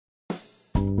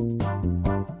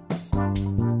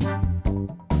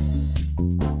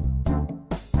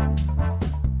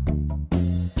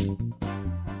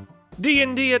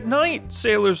D&D at night,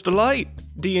 sailors delight.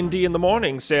 D&D in the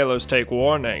morning, sailors take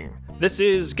warning. This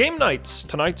is Game Nights,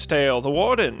 tonight's tale, The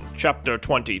Warden, Chapter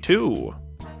 22.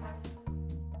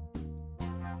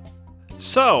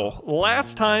 So,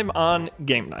 last time on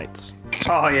Game Nights.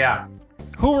 Oh, yeah.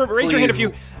 Raise your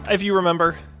hand if you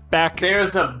remember back.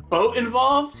 There's a boat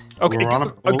involved. Okay, We're on a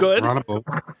boat. good. We're on a boat.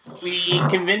 We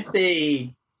convinced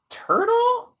a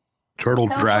turtle? Turtle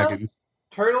dragon.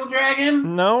 Turtle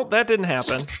dragon? No, that didn't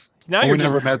happen. Now We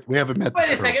haven't met. Wait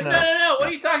the a second. No. No. What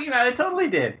are you talking about? I totally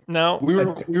did. No.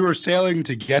 We were sailing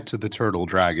to get to the turtle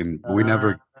dragon, but we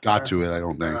never got to it. I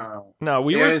don't think. No,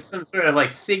 There's some sort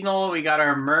of signal. We got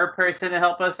our mer person to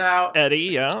help us out. Eddie,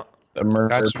 yeah. The murder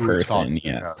That's who we're person, talking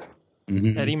yes.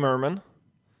 Mhm. Eddie Merman.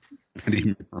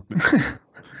 Eddie.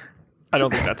 I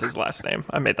don't think that's his last name.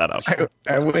 I made that up.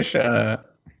 I wish, I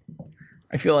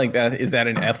feel like is that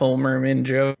an Ethel Merman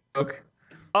joke?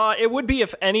 It would be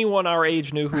if anyone our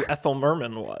age knew who Ethel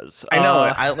Merman was. I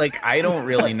know. I don't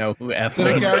really know who Ethel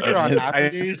Is that a character Merman on is. Happy I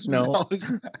Days? just know. What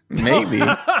is that? Maybe.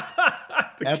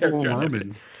 Ethel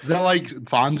Merman. Is that like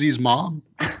Fonzie's mom?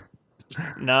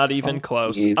 Not even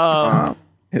close.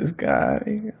 His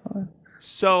guy.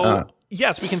 So,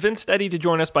 yes, we convinced Eddie to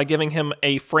join us by giving him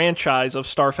a franchise of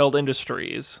Starfeld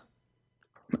Industries.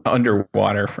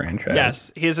 Underwater franchise.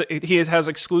 Yes, he has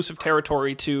exclusive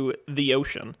territory to the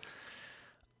ocean.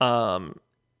 And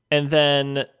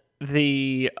then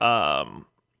we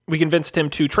convinced him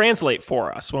to translate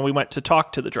for us when we went to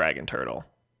talk to the dragon turtle.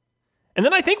 And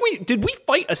then I think we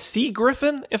fight a sea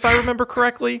griffin, if I remember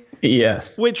correctly?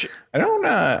 Yes. Which I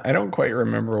don't quite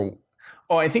remember.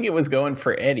 Oh, I think it was going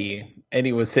for Eddie.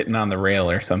 Eddie was sitting on the rail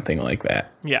or something like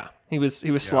that. Yeah, he was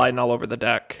sliding all over the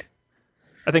deck.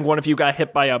 I think one of you got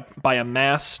hit by a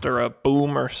mast or a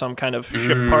boom or some kind of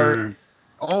ship part.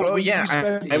 Oh yeah,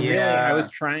 I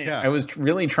was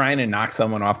really trying to knock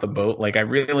someone off the boat. Like I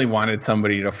really wanted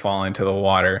somebody to fall into the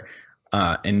water,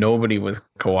 and nobody was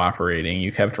cooperating.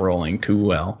 You kept rolling too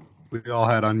well. We all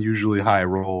had unusually high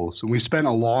rolls, and we spent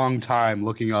a long time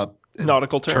looking up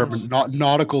nautical terms,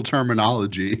 nautical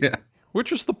terminology. Yeah.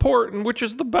 Which is the port, and which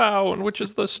is the bow, and which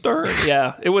is the stern?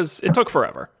 Yeah, it took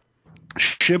forever.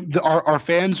 Our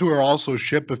fans who are also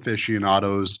ship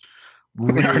aficionados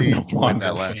really won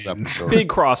that last episode. Big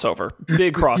crossover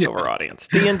audience.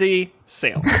 D&D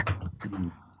sail.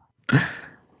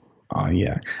 Oh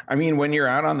yeah, I mean when you're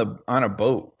out on a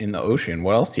boat in the ocean,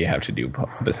 what else do you have to do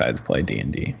besides play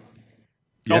D&D?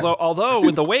 Yeah. Although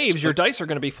with the waves, your dice are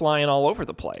going to be flying all over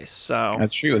the place. So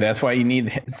that's true. That's why you need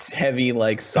heavy,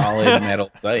 solid metal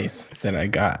dice that I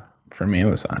got from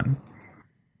Amazon.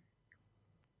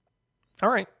 All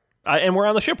right. And we're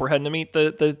on the ship. We're heading to meet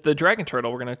the dragon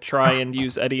turtle. We're going to try and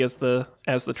use Eddie as the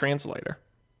translator.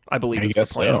 I believe is the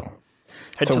plan. So.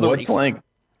 Head so to the what's reef.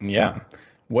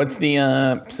 What's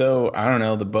the so I don't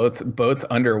know, the boat's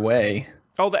underway.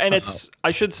 Oh, and I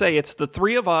should say it's the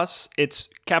three of us. It's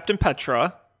Captain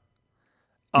Petra,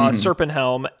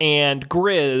 Serpenthelm, and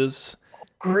Grizz.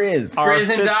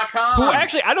 Grizzin.com. Who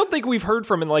actually I don't think we've heard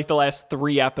from in the last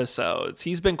 3 episodes.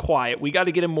 He's been quiet. We got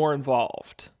to get him more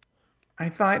involved. I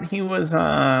thought he was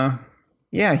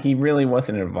he really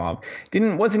wasn't involved.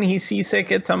 Wasn't he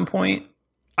seasick at some point?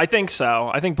 I think so.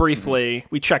 I think briefly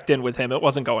we checked in with him. It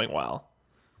wasn't going well.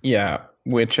 Yeah,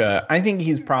 which I think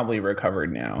he's probably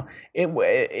recovered now.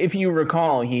 If you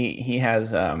recall, he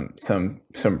has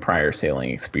some prior sailing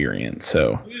experience.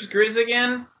 So who's Grizz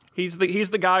again? He's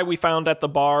the guy we found at the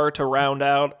bar to round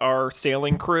out our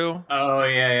sailing crew. Oh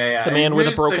yeah. The man with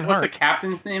a broken heart. What's the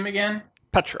captain's name again?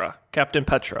 Petra. Captain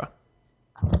Petra.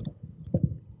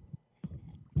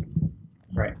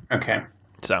 Right. Okay.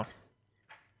 So,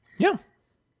 yeah.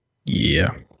 Yeah.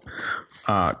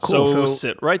 Cool. So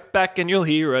sit right back and you'll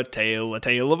hear a tale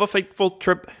of a fateful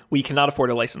trip. We cannot afford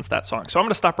to license that song, so I'm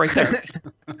going to stop right there.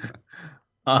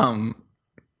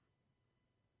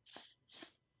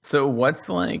 So what's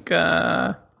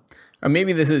or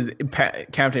maybe this is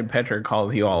Captain Petra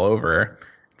calls you all over.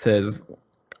 It says,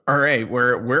 "All right,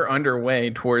 we're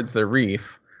underway towards the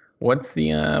reef. What's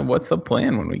the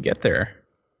plan when we get there?"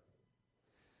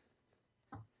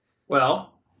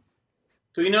 Well,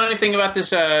 do we know anything about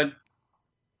this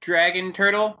dragon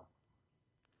turtle?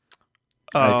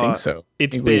 I think so.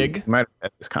 It's big. We might have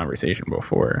had this conversation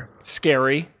before.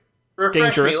 Scary.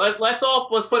 Refresh dangerous. Me.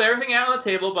 Let's put everything out on the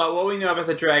table about what we know about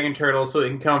the dragon turtle, so we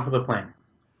can come up with a plan.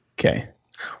 Okay.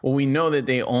 Well, we know that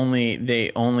they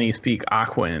only speak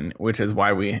Aquan, which is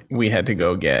why we had to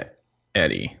go get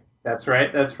Eddie. That's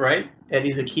right.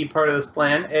 Eddie's a key part of this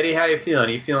plan. Eddie, how you feeling?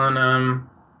 Are you feeling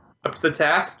up to the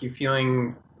task? You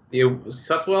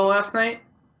slept well last night?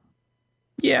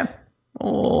 Yeah.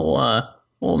 Oh,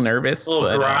 a little nervous. A little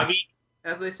but, groggy,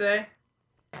 as they say.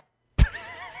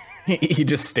 He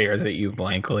just stares at you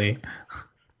blankly.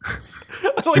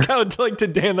 I like how, like, to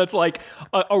Dan, that's like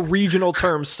a regional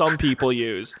term some people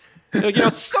use. Like,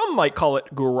 some might call it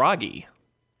groggy.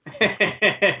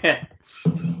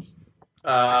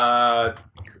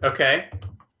 Okay.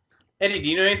 Eddie, do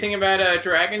you know anything about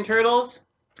dragon turtles?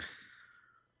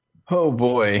 Oh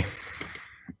boy.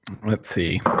 Let's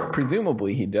see.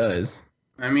 Presumably he does.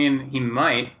 I mean, he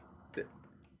might.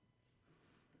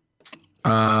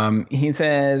 He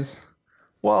says,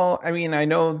 well, I mean, I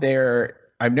know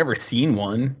I've never seen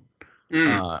one.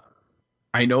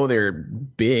 I know they're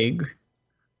big.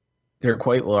 They're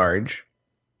quite large.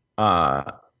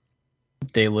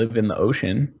 They live in the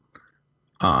ocean.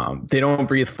 They don't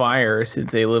breathe fire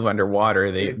since they live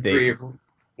underwater. They breathe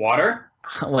water?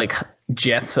 Like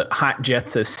hot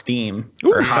jets of steam.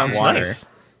 Ooh, or hot sounds water. nice.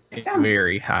 It's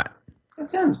very hot. That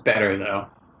sounds better, though.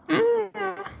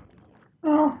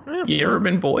 Oh, you ever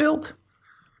been boiled?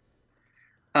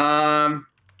 No,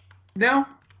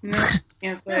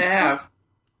 can't say I have.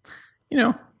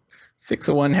 6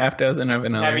 of one, half dozen of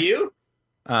another. Have you?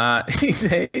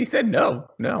 He said no.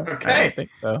 Okay. I don't think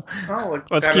so. Oh,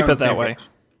 Let's keep it that way.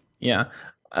 Yeah.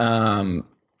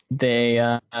 They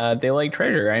like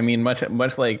treasure. I mean,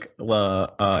 much like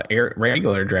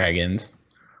regular dragons.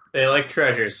 They like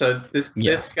treasure. So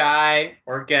this guy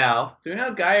or gal, do we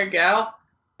know guy or gal?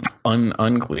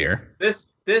 Unclear.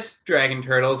 This dragon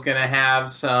turtle is gonna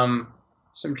have some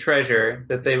treasure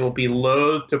that they will be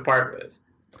loath to part with.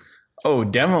 Oh,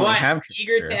 definitely But have treasure.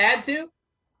 eager to add to?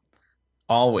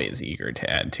 Always eager to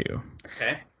add to.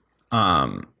 Okay.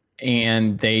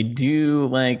 And they do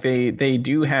they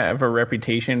do have a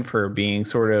reputation for being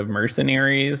sort of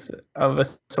mercenaries of a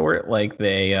sort. Like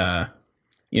they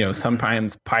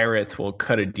sometimes pirates will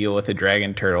cut a deal with a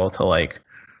dragon turtle to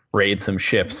raid some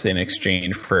ships in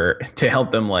exchange to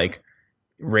help them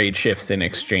raid ships in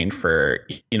exchange for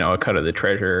a cut of the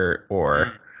treasure,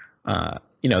 or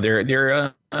they're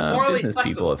business flexible.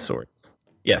 people of sorts.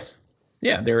 Yes.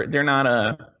 Yeah, they're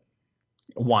not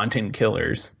wanton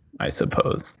killers, I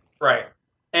suppose. Right.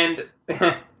 And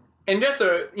just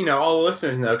so all the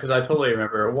listeners know, because I totally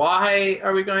remember, why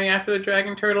are we going after the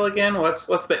dragon turtle again? What's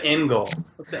the end goal?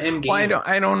 What's the end game? Well,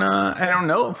 I don't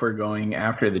know if we're going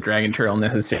after the dragon turtle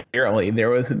necessarily. There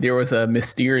was a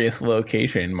mysterious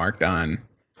location marked on.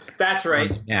 That's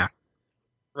right. Yeah.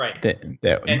 Right. That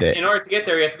in order to get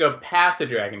there, we have to go past the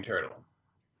dragon turtle.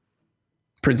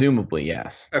 Presumably,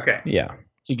 yes. Okay. Yeah.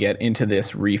 To get into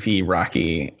this reefy,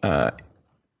 rocky,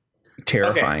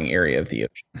 terrifying area of the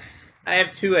ocean. I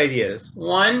have two ideas.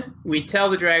 One, we tell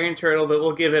the dragon turtle that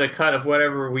we'll give it a cut of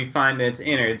whatever we find in its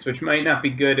innards, which might not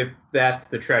be good if that's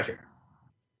the treasure.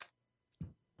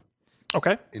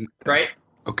 Okay. Right?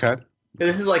 Okay.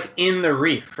 This is in the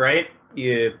reef, right?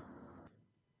 It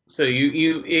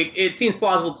seems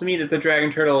plausible to me that the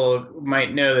dragon turtle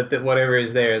might know that whatever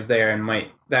is there, and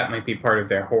that might be part of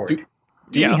their hoard.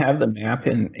 Do we have the map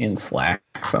in Slack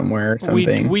somewhere or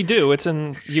something? We do. It's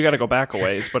in. You got to go back a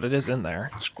ways, but it is in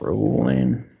there.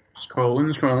 Scrolling.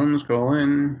 People's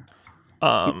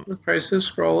prices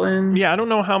scrolling. Yeah, I don't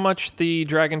know how much the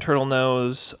dragon turtle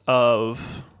knows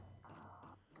of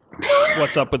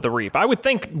what's up with the reef. I would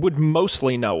think would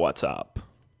mostly know what's up.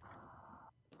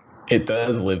 It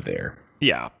does live there.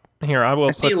 Yeah. Here, I will.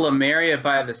 I see Lemuria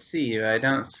by the sea, but I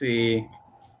don't see.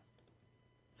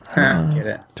 Get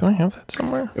it? Do I have that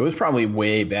somewhere? It was probably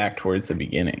way back towards the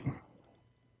beginning.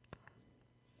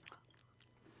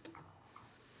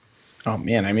 Oh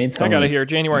man, I made some. I got it here,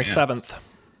 January 7th.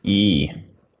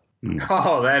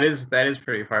 Oh, that is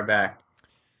pretty far back.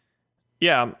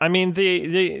 Yeah, I mean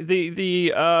the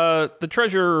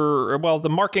treasure. Well, the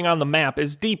marking on the map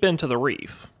is deep into the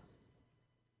reef.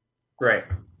 Right.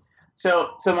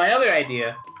 So my other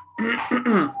idea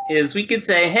is we could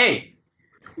say, hey,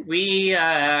 we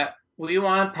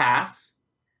want to pass,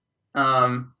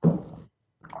 and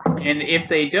if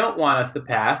they don't want us to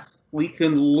pass, we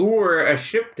can lure a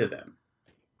ship to them,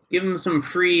 give them some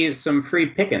free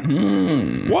pickings.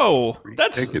 Whoa,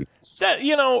 that's that.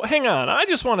 Hang on. I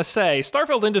just want to say,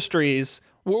 Starfield Industries,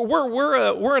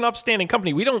 we're an upstanding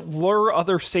company. We don't lure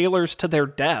other sailors to their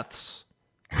deaths.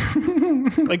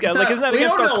 Isn't that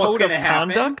against our code of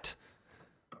conduct?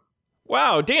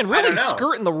 Wow, Dan, really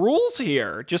skirting the rules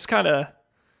here. Just kind of.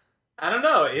 I don't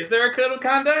know. Is there a code of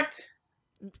conduct?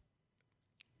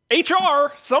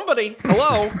 HR, somebody,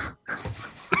 hello.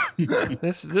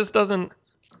 This doesn't.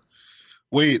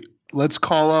 Wait, let's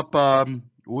call up. What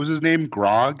was his name?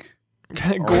 Grog.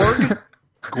 Gorg.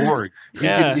 Gorg.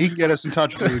 Yeah. He can get us in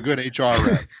touch with a good HR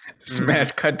rep.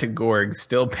 Smash cut to Gorg,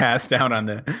 still passed out on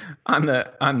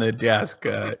the desk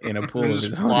in a pool of There's his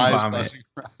just own flies vomit. buzzing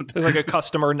around. There's like a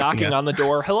customer knocking Yeah. on the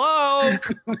door. Hello?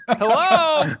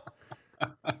 Hello?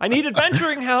 I need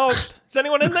adventuring help. Is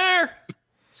anyone in there?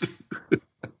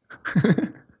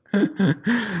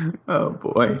 Oh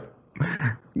boy.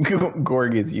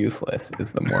 Gorg is useless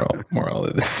is the moral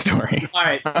of the story. All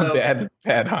right, so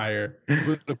bad hire.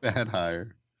 What a bad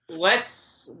hire.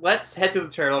 let's head to the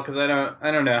turtle because I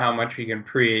don't know how much we can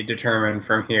predetermine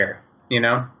from here. You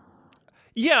know.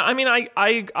 Yeah, I mean,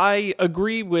 I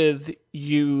agree with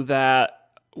you that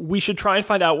we should try and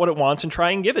find out what it wants and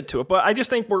try and give it to it. But I just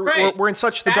think we're in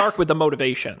such the dark with the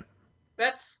motivation.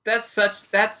 That's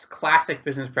classic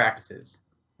business practices,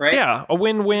 right? Yeah, a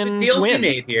win-win There's a deal to win. be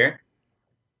made here.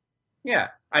 Yeah,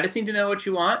 I just need to know what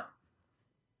you want,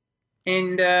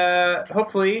 and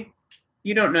hopefully,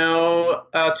 you don't know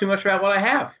too much about what I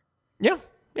have.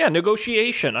 Yeah,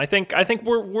 negotiation. I think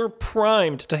we're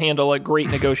primed to handle a great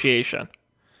negotiation.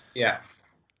 Yeah,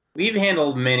 we've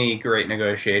handled many great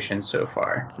negotiations so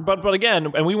far. But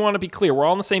again, and we want to be clear, we're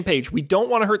all on the same page. We don't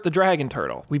want to hurt the dragon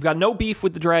turtle. We've got no beef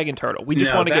with the dragon turtle. We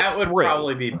just want to get that would through.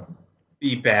 probably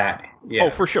be bad. Yeah. Oh,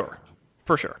 for sure.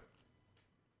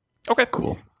 Okay,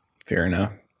 Cool. Fair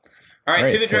enough. All right, All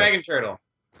right, to the so- dragon turtle.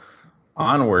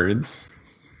 Onwards.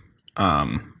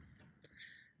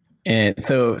 And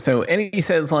so Eddie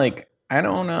says, like, I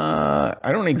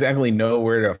don't exactly know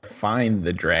where to find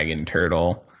the dragon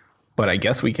turtle, but I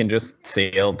guess we can just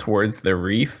sail towards the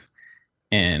reef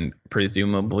and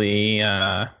presumably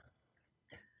I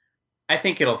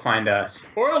think it'll find us,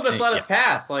 or it'll just let us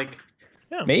pass. Like,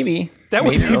 maybe that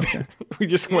would maybe. be. We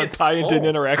just went It's by and didn't full.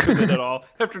 interact with it at all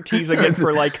after teasing it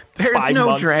for like There's 5 no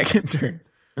months. dragon turtle.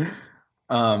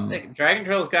 dragon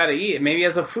turtle's got to eat. Maybe he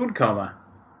has a food coma.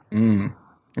 Yeah,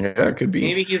 it could be.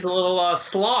 Maybe he's a little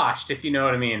sloshed, if you know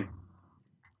what I mean.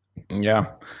 Yeah.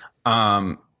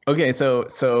 Okay.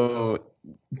 So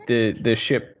the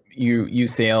ship you're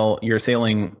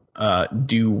sailing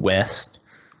due west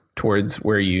towards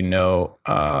where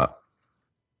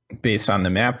based on the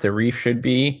map the reef should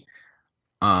be.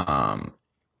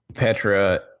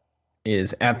 Petra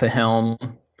is at the helm.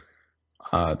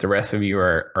 The rest of you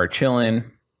are chilling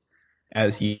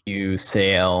as you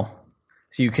sail.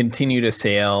 So you continue to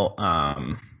sail.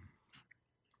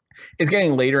 It's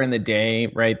getting later in the day,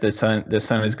 right? The sun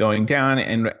is going down,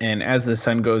 and as the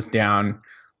sun goes down,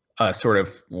 sort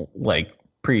of like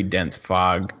pretty dense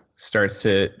fog starts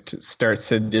to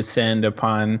descend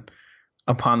upon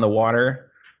the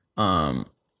water. And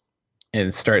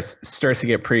it starts to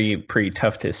get pretty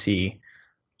tough to see.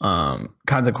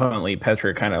 Consequently,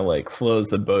 Petra kind of like slows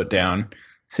the boat down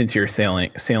since you're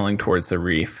sailing towards the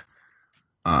reef.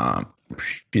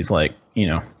 She's like,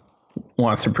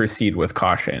 wants to proceed with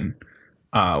caution.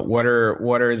 What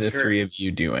are the three of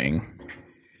you doing?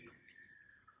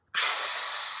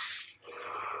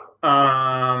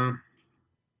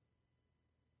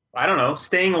 I don't know.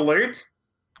 Staying alert.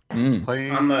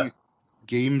 Playing On the-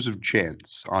 games of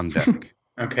chance on deck.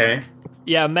 Okay.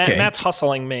 Yeah, Okay. Matt's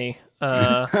hustling me.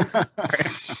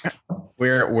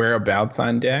 Whereabouts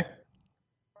on deck?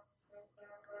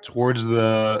 Towards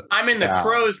the I'm in the Yeah.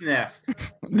 crow's nest.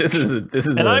 This is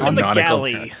And I'm in the nautical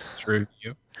galley. terms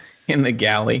review. In the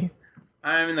galley.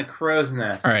 I'm in the crow's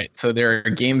nest. All right, so there are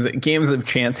games of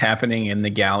chance happening in the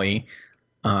galley.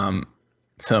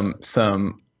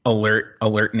 Some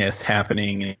alertness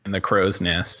happening in the crow's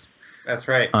nest. That's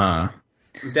right.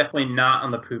 I'm definitely not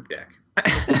on the poop deck.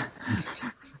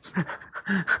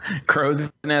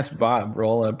 Crow's nest. Bob,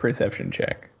 roll a perception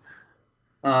check.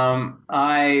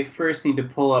 I first need to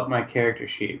pull up my character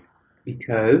sheet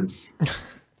because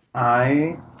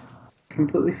I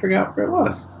completely forgot where it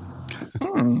was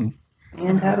and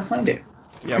how to find it.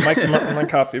 Yeah, my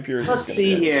copy of yours. Let's is gonna see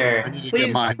get- here. I need to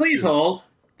get mine, Please too. hold.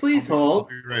 Please I'll hold.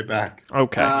 be right back.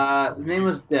 Okay. His name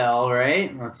was Dell,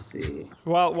 right? Let's see.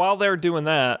 While they're doing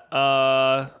that,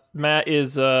 Matt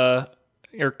is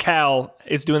or Cal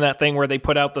is doing that thing where they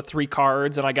put out the 3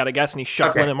 cards, and I got to guess, and he's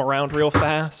shuffling Okay. them around real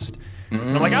fast. And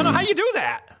I'm like, I don't know how you do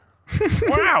that.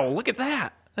 Wow, look at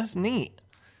that. That's neat.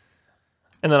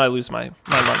 And then I lose my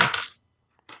money.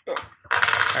 All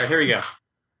right, here we go.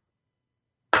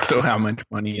 So how much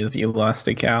money have you lost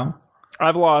to Cal?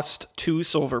 I've lost 2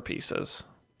 silver pieces.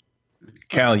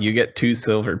 Cal, you get 2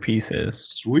 silver pieces.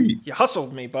 Sweet. You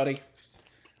hustled me, buddy.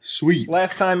 Sweet.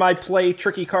 Last time I played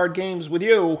tricky card games with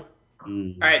you.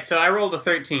 Mm. All right, so I rolled a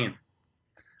 13.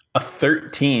 A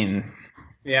 13.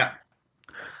 Yeah.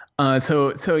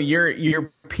 So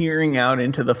you're peering out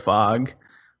into the fog,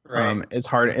 Right. as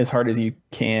hard as you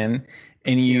can,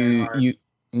 and you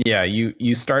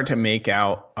start to make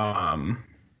out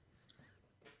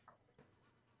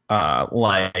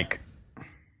like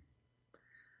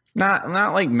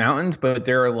not like mountains, but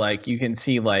there are like you can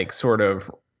see like sort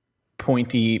of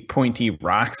pointy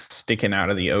rocks sticking out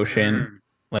of the ocean,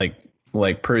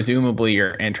 like presumably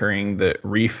you're entering the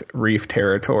reef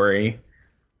territory.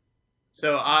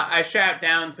 So I shout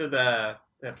down to the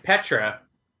Petra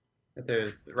that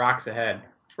there's rocks ahead.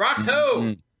 Rocks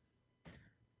ho!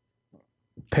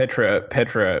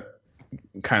 Petra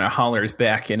kind of hollers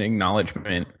back in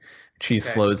acknowledgement. She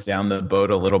slows down the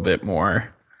boat a little bit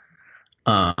more.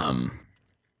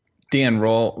 Dan,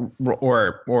 roll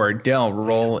or Del,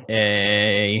 roll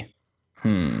a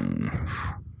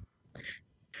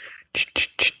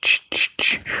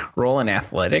roll an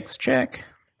athletics check.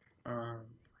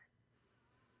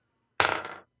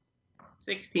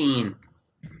 16.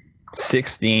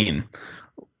 16.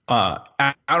 Out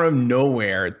of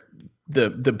nowhere, the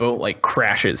boat like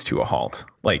crashes to a halt.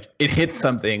 Like it hits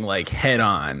something like head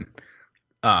on.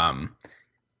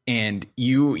 And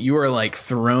you are like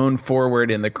thrown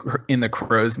forward in the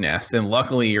crow's nest, and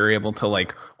luckily you're able to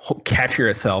like catch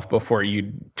yourself before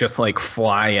you just like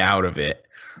fly out of it.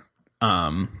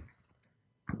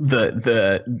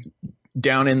 The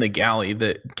down in the galley,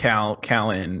 the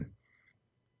Callan.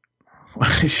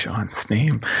 What is Sean's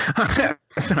name?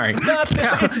 Sorry.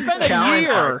 It's been a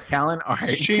year. Callan Art.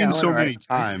 It's changed so many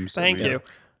times. Thank you.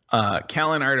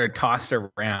 Callan Art are tossed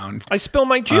around. I spill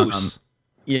my juice.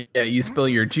 Yeah, you spill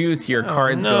your juice. Your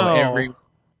cards go everywhere.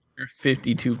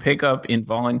 52 pickup,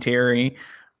 involuntary.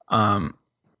 I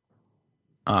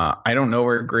don't know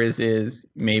where Grizz is.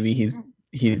 Maybe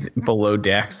he's below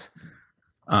decks.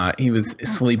 He was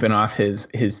sleeping off his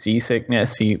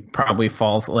seasickness. He probably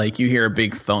falls, like you hear a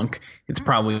big thunk. It's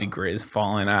probably Grizz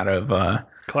falling out of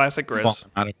classic Grizz.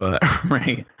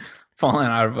 Falling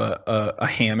out of a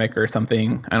hammock or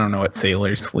something. I don't know what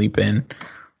sailors sleep in.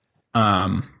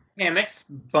 Hammocks,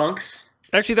 bunks.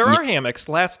 Actually, there are hammocks.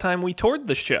 Last time we toured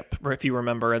the ship, if you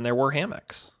remember, and there were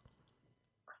hammocks.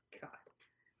 God,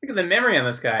 look at the memory on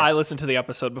this guy. I listened to the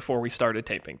episode before we started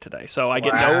taping today, so I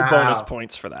get no bonus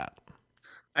points for that.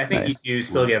 I think you do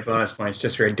still get bonus points,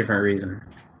 just for a different reason.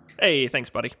 Hey,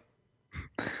 thanks, buddy.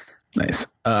 Nice.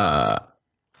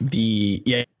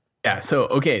 So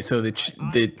okay, so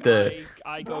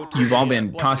I go to you've all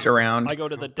been tossed around. I go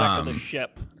to the deck of the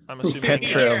ship. I'm assuming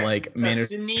Petra like managed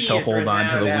to hold on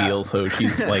to the wheel, so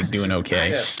she's like doing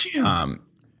okay.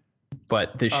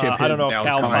 But the ship I don't know if now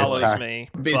Cal follows me.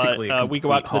 Basically, but, we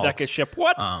go out to the deck of ship.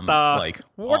 What the?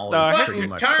 What the heck?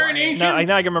 Tarnation! Now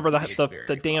I can remember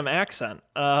the damn accent.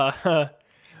 I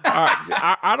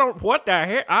don't. What the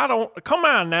heck? I don't. Come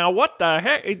on now. What the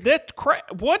heck? That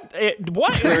crap. What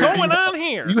is going on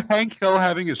here? You Hank Hill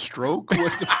having a stroke?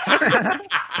 What the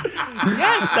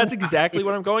Yes, that's exactly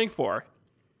what I'm going for.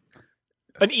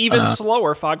 An even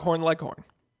slower Foghorn Leghorn.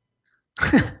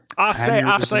 I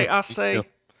say.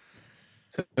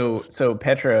 So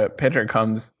Petra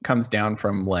comes down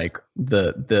from like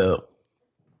the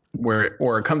where,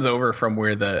 or comes over from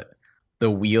where the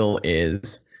wheel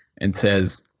is and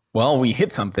says, "Well, we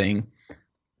hit something.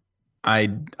 I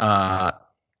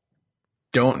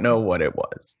don't know what it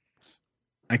was.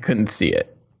 I couldn't see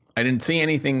it. I didn't see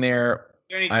anything there.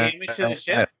 Is there any damage to the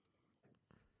ship?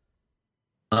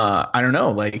 I don't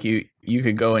know. Like you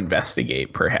could go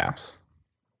investigate, perhaps."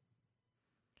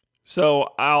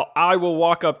 So I will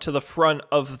walk up to the front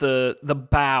of the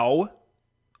bow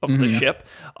of the ship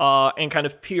and kind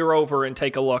of peer over and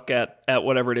take a look at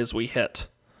whatever it is we hit.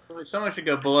 Someone should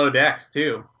go below decks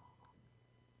too.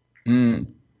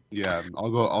 Yeah,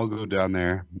 I'll go down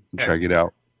there and check it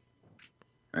out.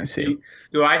 I see.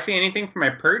 Do I see anything from my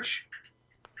perch?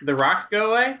 The rocks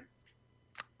go away?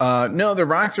 No, the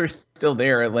rocks are still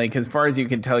there. Like, as far as you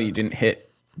can tell, you didn't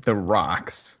hit the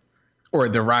rocks. Or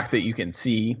the rocks that you can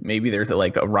see. Maybe there's a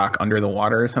rock under the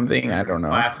water or something. I don't know.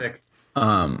 Classic.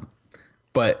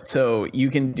 But so you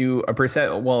can do a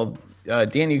percent. Well,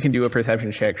 Dan, you can do a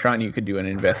perception check. Sean, you could do an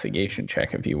investigation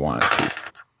check if you want to.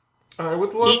 I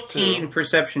would love 18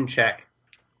 perception check.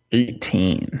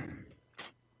 18.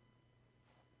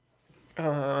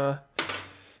 I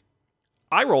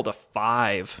rolled a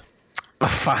 5. A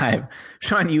 5.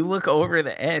 Sean, you look over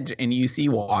the edge and you see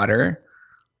water.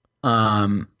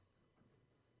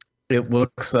 It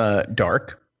looks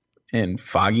dark and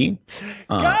foggy.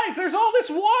 Guys, there's all this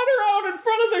water out in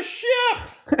front of the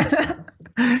ship.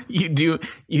 You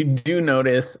do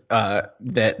notice that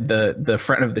the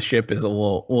front of the ship is a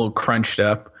little crunched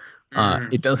up.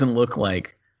 It doesn't look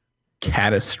like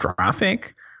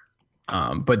catastrophic,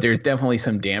 But there's definitely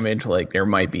some damage. Like there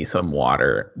might be some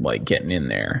water like getting in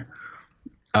there.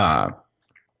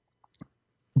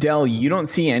 Del, you don't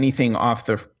see anything off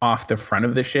the front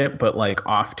of the ship, but like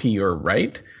off to your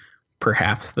right,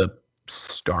 perhaps the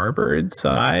starboard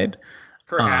side.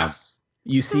 Perhaps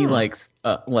you see like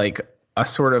a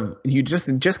sort of, you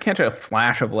just catch a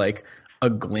flash of like a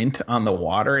glint on the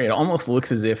water. It almost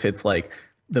looks as if it's like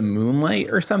the moonlight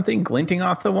or something glinting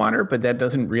off the water, but that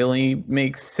doesn't really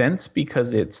make sense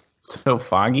because it's so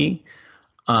foggy.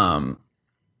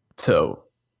 So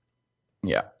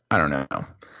yeah, I don't know.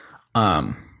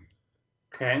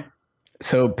 Okay.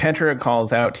 So Petra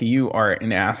calls out to you, Art,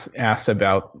 and asks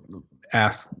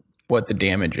what the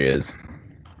damage is.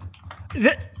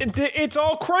 It's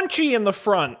all crunchy in the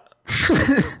front.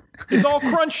 It's all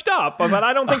crunched up, but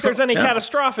I don't think there's any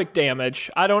catastrophic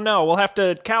damage. I don't know.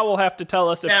 Cal will have to tell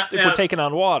us if we're taking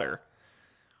on water.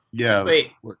 Yeah.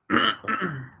 Wait.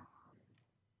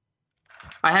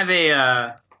 I have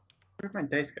a where'd my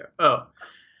dice go? Oh.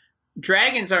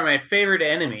 Dragons are my favorite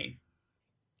enemy.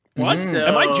 What? So,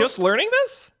 am I just learning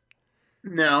this?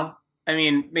 No. I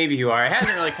mean, maybe you are. It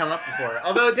hasn't really come up before.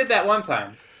 Although it did that one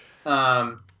time.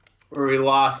 Where we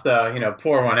lost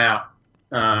pour one out.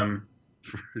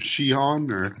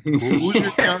 Shion or who was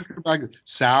your character back?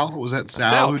 Sal? Was that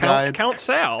Sal who died? Count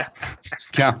Sal.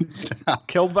 Count Sal.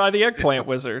 Killed by the eggplant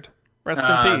wizard. Rest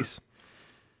in peace.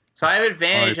 So I have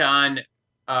advantage on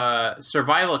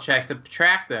survival checks to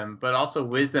track them, but also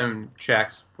wisdom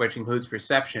checks, which includes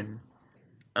perception.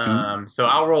 So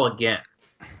I'll roll again.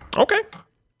 Okay.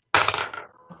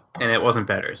 And it wasn't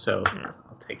better, so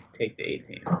I'll take the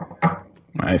 18.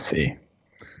 I see.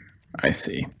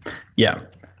 Yeah.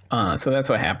 So that's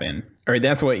what happened, or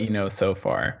that's what you know so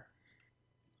far.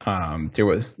 There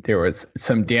was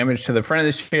some damage to the front of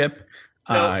the ship.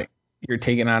 So, you're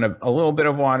taking on a little bit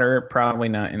of water, probably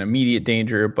not in immediate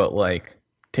danger, but like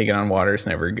taking on water is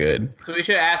never good. So we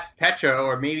should ask Petra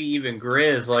or maybe even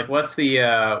Grizz, like, what's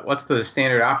the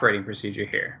standard operating procedure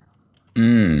here?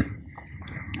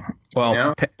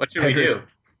 Well, what should we do?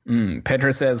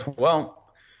 Petra says, well,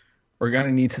 we're going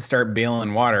to need to start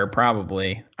bailing water,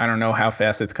 probably. I don't know how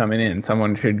fast it's coming in.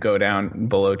 Someone should go down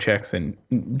below decks and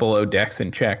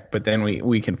check, but then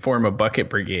we can form a bucket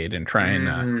brigade and try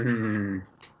and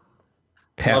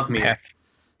love me.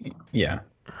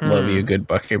 Love you a good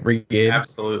bucket brigade.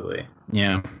 Absolutely.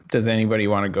 Yeah. Does anybody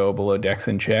want to go below decks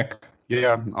and check?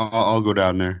 Yeah, I'll go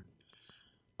down there.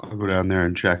 I'll go down there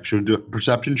and check. Should we do a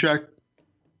perception check?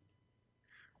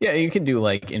 Yeah, you can do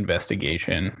like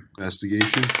investigation. Okay.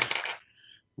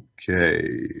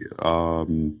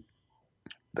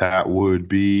 That would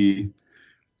be,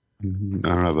 I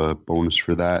don't have a bonus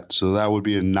for that, so that would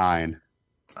be a 9.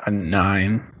 A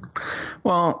 9.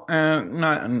 Well,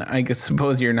 I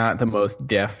suppose you're not the most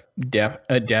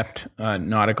adept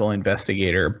nautical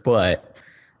investigator, but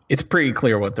it's pretty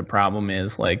clear what the problem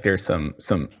is. Like, there's some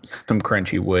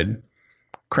crunchy wood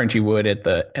at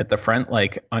the front,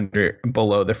 like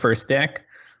below the first deck.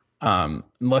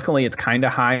 Luckily it's kind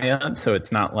of high up, so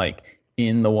it's not like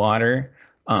in the water.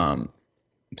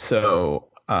 So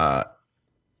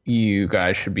you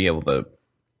guys should be able to.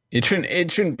 It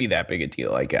shouldn't be that big a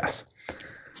deal, I guess.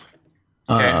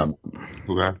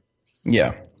 Okay.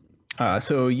 Yeah.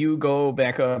 So you go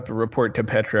back up, report to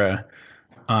Petra.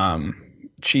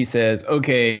 She says,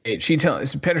 okay.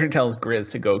 Petra tells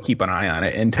Grizz to go keep an eye on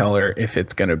it and tell her if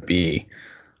it's going to be,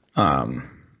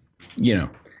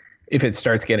 if it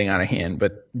starts getting out of hand.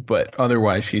 But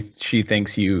otherwise, she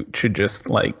thinks you should just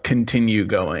like continue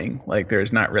going. Like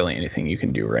there's not really anything you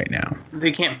can do right now.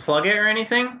 They can't plug it or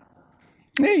anything?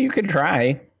 Yeah, you could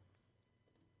try.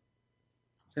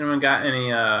 Has anyone got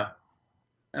any? I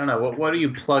don't know. What do you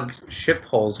plug ship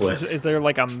holes with? Is there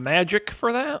like a magic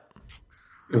for that?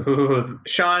 Ooh,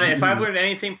 Sean, if I've learned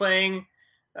anything playing,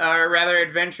 or rather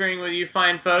adventuring with you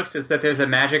fine folks, it's that there's a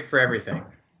magic for everything.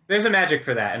 There's a magic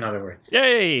for that, in other words.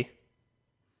 Yay!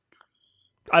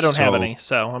 I don't have any,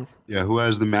 so yeah, who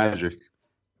has the magic?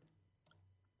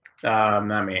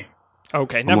 Not me.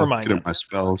 Okay, never mind. Good at my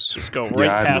spells. Just go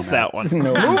right past that one.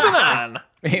 Moving on.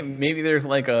 Maybe there's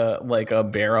like a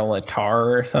barrel of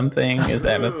tar or something. Is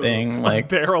that a thing? Like a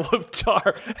barrel of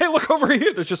tar. Hey, look over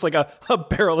here. There's just like a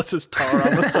barrel that says tar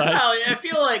on the side. Well, I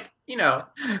feel like,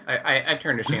 I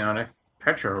turned to Shane on it.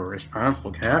 Petra, a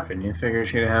responsible captain. You figure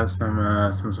she'd have some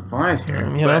supplies here.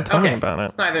 Tell me about it.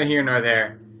 It's neither here nor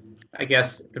there. I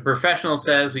guess the professional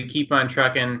says we keep on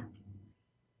trucking.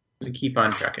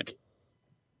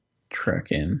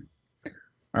 Trucking.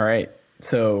 All right.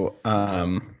 So,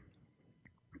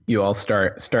 you all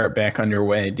start back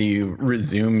underway. Do you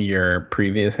resume your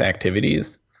previous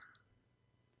activities?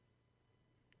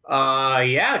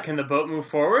 Yeah. Can the boat move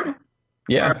forward?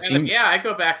 Yeah, Yeah, I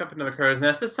go back up into the crow's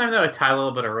nest. This time, though, I tie a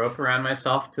little bit of rope around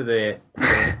myself to the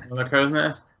crow's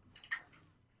nest.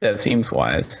 that seems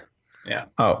wise. Yeah.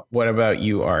 Oh, what about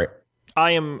you, Art?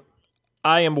 I am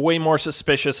way more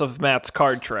suspicious of Matt's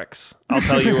card tricks. I'll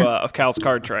tell you of Cal's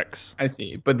card tricks. I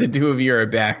see, but the two of you are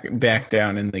back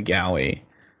down in the galley.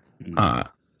 Yeah.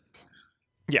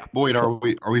 Boyd, are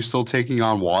we still taking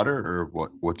on water, or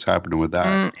what's happening with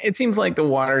that? It seems like the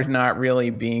water's not really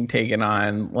being taken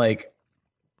on. Like,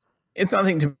 it's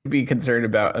nothing to be concerned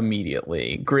about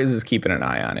immediately. Grizz is keeping an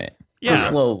eye on it. Yeah. So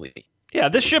slowly. Yeah,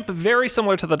 this ship very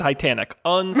similar to the Titanic,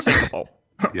 unsinkable.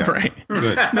 Yeah. Right.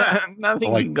 Good.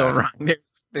 Nothing like can go that. wrong.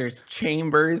 There's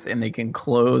chambers and they can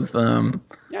close them.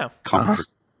 Yeah. Comfort.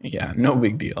 Yeah, no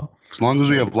big deal. As long as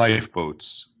we have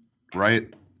lifeboats, right?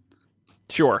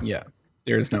 Sure. Yeah,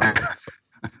 there's no.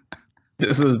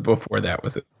 This was before that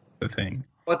was a thing.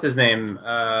 What's his name?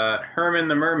 Herman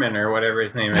the Merman, or whatever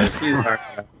his name is. He's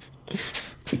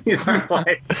our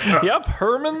life. Yep,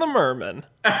 Herman the Merman.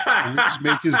 Can we just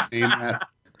make his name that?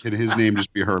 Can his name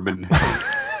just be Herman?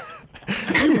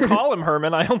 You can call him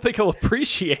Herman. I don't think he'll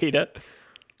appreciate it.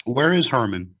 Where is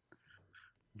Herman?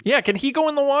 Yeah, can he go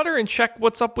in the water and check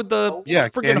what's up with the Yeah,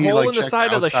 freaking can he, hole like, in the check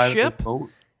side of the outside ship? boat?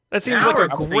 That seems Yeah,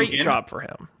 like a I'm great thinking. job for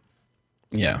him.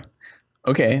 Yeah.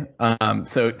 Okay.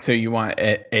 So you want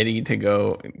Eddie to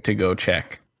go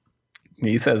check?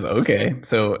 He says okay.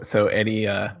 So Eddie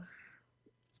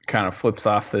kind of flips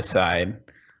off the side,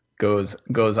 goes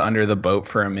under the boat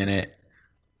for a minute.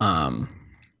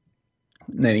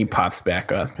 Then he pops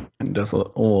back up and does a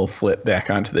little flip back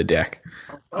onto the deck.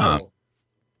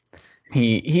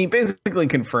 He basically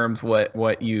confirms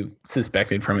what you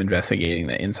suspected from investigating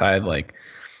the inside. Like,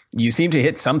 you seem to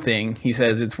hit something. He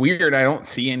says, it's weird. I don't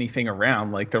see anything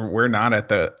around. Like, we're not at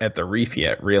the reef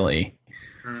yet, really.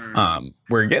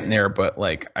 We're getting there, but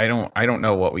like, I don't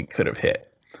know what we could have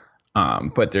hit.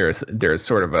 But there's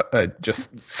sort of a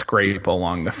just scrape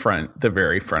along the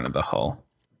very front of the hull.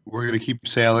 We're gonna keep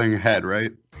sailing ahead,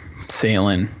 right?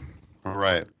 Sailing. All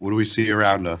right. What do we see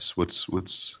around us?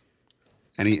 What's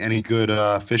any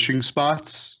good fishing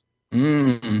spots?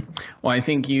 Well, I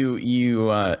think you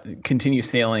continue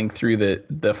sailing through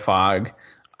the fog.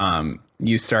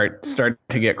 You start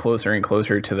to get closer and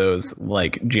closer to those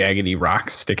like jaggedy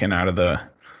rocks sticking out of the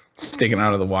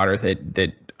water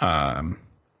that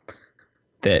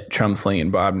Chumsling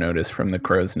and Bob noticed from the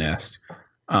crow's nest.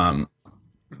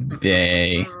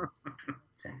 They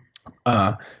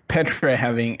Petra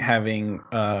having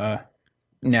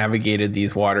navigated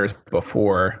these waters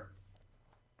before,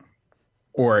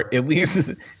 or at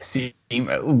least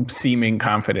seeming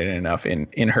confident enough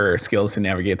in her skills to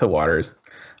navigate the waters,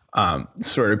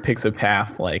 sort of picks a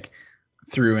path like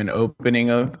through an opening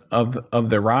of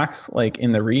the rocks, like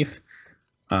in the reef,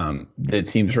 that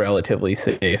seems relatively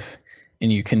safe,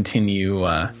 and you continue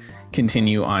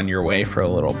on your way for a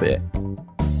little bit.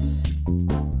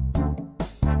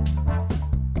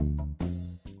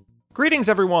 Greetings,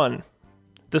 everyone.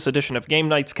 This edition of Game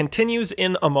Nights continues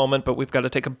in a moment, but we've got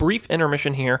to take a brief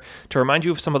intermission here to remind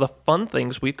you of some of the fun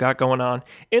things we've got going on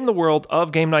in the world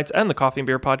of Game Nights and the Coffee and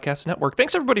Beer Podcast Network.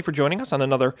 Thanks, everybody, for joining us on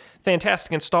another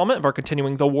fantastic installment of our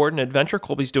continuing The Warden adventure.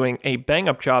 Colby's doing a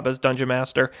bang-up job as Dungeon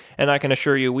Master, and I can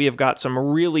assure you we have got some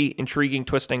really intriguing,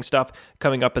 twisting stuff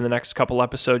coming up in the next couple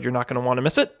episodes. You're not going to want to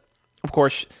miss it. Of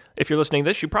course, if you're listening to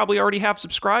this, you probably already have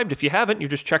subscribed. If you haven't, you're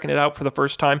just checking it out for the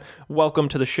first time, welcome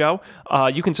to the show.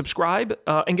 You can subscribe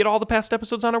and get all the past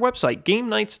episodes on our website,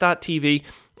 GameNights.tv.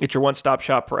 It's your one-stop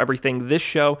shop for everything this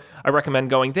show. I recommend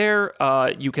going there.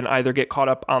 You can either get caught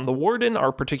up on The Warden,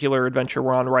 our particular adventure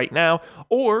we're on right now,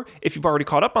 or if you've already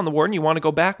caught up on The Warden, you want to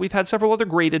go back, we've had several other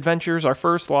great adventures. Our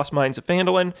first, Lost Mines of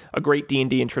Phandalin, a great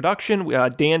D&D introduction.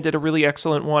 Dan did a really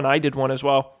excellent one. I did one as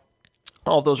well.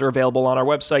 All of those are available on our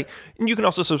website, and you can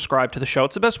also subscribe to the show.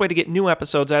 It's the best way to get new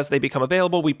episodes as they become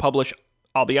available. We publish,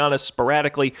 I'll be honest,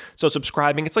 sporadically, so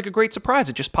subscribing, it's like a great surprise.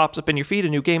 It just pops up in your feed. A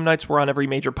new Game Nights, we're on every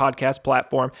major podcast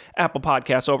platform, Apple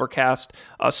Podcasts, Overcast,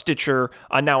 Stitcher,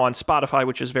 now on Spotify,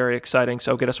 which is very exciting,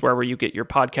 so get us wherever you get your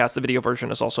podcast. The video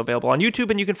version is also available on YouTube,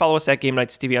 and you can follow us at Game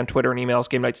Nights TV on Twitter and email us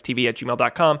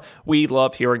GameNightsTV@gmail.com. We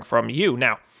love hearing from you.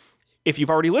 Now, if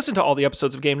you've already listened to all the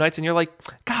episodes of Game Nights and you're like,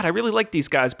 God, I really like these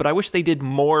guys, but I wish they did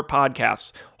more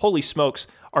podcasts. Holy smokes,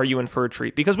 are you in for a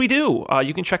treat? Because we do.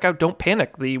 You can check out Don't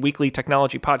Panic, the weekly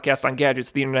technology podcast on gadgets,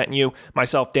 the internet, and you.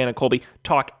 Myself, Dan, and Colby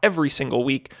talk every single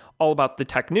week all about the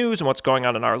tech news and what's going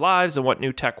on in our lives and what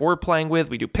new tech we're playing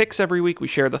with. We do picks every week. We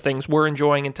share the things we're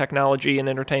enjoying in technology and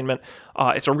entertainment.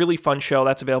 It's a really fun show.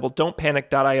 That's available.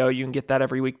 Don'tPanic.io. You can get that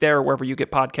every week there, wherever you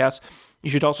get podcasts. You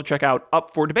should also check out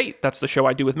Up for Debate. That's the show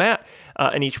I do with Matt.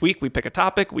 And each week we pick a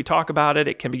topic, we talk about it.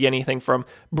 It can be anything from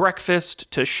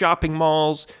breakfast to shopping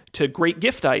malls to great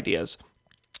gift ideas.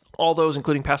 All those,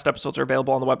 including past episodes, are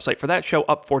available on the website for that show,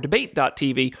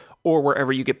 upfordebate.tv, or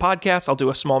wherever you get podcasts. I'll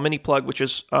do a small mini plug, which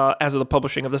is, as of the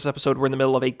publishing of this episode, we're in the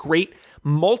middle of a great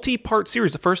multi-part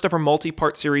series, the first ever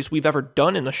multi-part series we've ever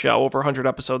done in the show, over 100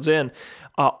 episodes in,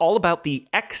 all about the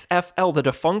XFL, the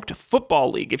defunct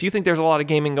football league. If you think there's a lot of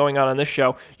gaming going on this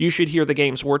show, you should hear the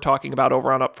games we're talking about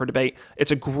over on Up for Debate.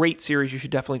 It's a great series. You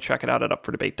should definitely check it out at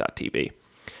upfordebate.tv.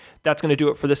 That's going to do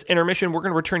it for this intermission. We're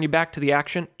going to return you back to the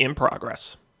action in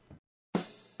progress.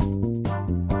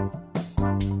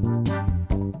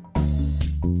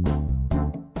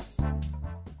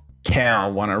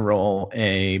 Cal, want to roll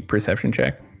a perception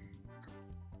check?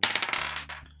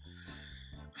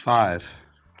 5.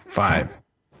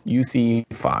 You see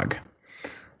fog.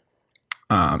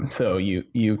 So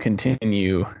you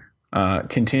continue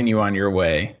on your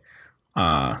way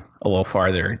a little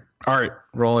farther. Art,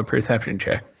 roll a perception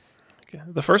check. Okay.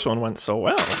 The first one went so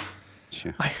well.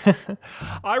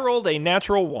 I rolled a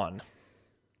natural 1.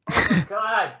 Oh,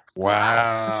 God.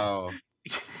 Wow.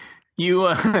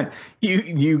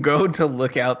 You go to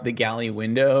look out the galley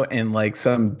window and like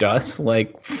some dust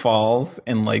like falls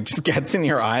and like just gets in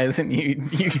your eyes and you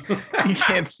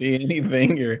can't see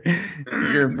anything. You're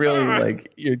really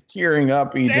like you're tearing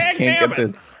up. You just can't get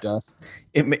this dust.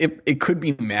 It could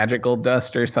be magical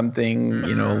dust or something.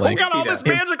 You know, like who got all this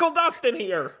magical dust in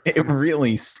here? It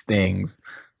really stings.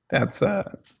 That's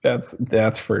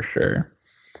for sure.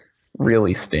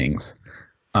 Really stings.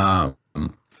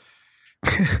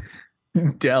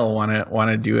 Del,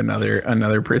 wanna do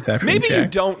another perception Maybe check? you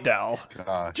don't, Del.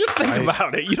 Gosh. Just think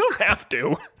about it. You don't have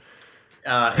to.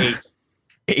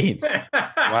 8.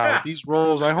 Wow, these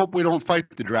rolls. I hope we don't fight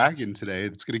the dragon today.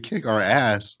 It's gonna kick our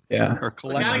ass. Yeah. Our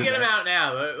We gotta get him out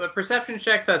now. The perception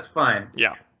checks, that's fine.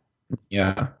 Yeah.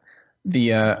 Yeah.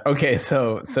 The okay,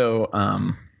 so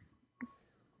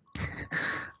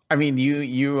I mean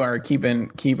you are keeping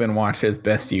watch as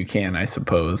best you can, I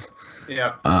suppose.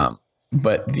 Yeah.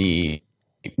 But the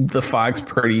fog's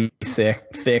pretty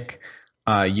thick.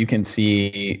 You can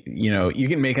see, you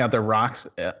can make out the rocks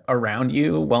around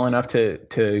you well enough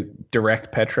to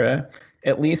direct Petra,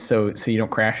 at least, so you don't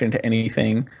crash into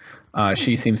anything.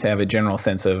 She seems to have a general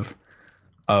sense of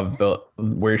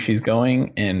where she's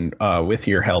going, and with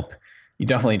your help, you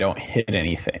definitely don't hit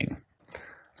anything.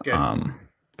 That's good.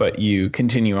 But you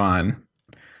continue on.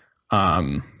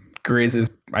 Grizz is,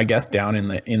 I guess, down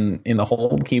in the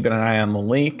hold, keeping an eye on the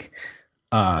lake.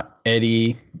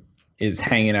 Eddie is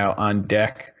hanging out on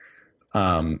deck,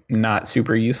 not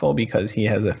super useful because he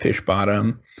has a fish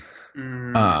bottom.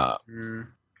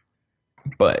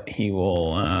 But he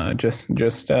will just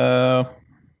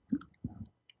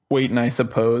waiting, I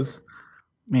suppose.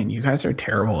 Man, you guys are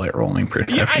terrible at rolling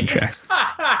perception checks.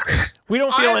 We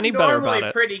don't feel any better about it. I'm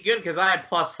normally pretty good because I had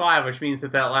 +5, which means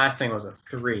that last thing was a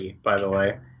 3, by the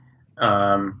way.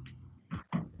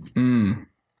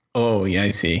 Oh, yeah, I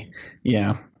see.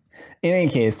 Yeah. In any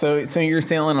case, so you're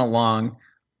sailing along,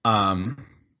 and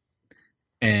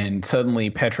suddenly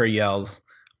Petra yells,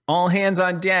 "All hands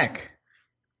on deck!"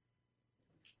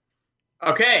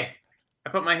 Okay. I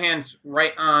put my hands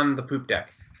right on the poop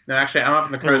deck. No, actually, I'm up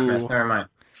in the crow's nest. Never mind.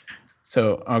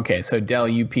 So Del,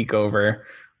 you peek over.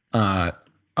 Art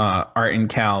and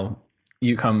Cal,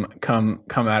 you come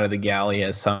out of the galley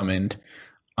as summoned.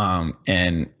 And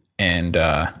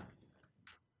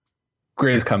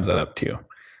Grizz comes up too.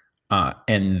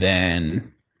 And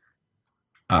then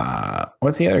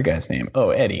what's the other guy's name?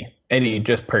 Oh, Eddie. Eddie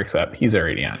just perks up. He's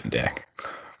already on deck.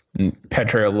 And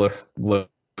Petra looks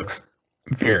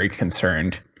very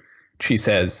concerned. She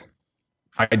says,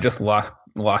 "I just lost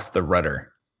the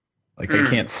rudder. Like I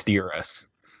can't steer us."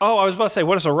 Oh, I was about to say,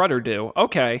 what does a rudder do?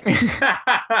 Okay.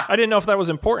 I didn't know if that was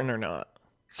important or not.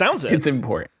 Sounds it. It's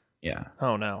important. Yeah.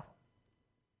 Oh, no.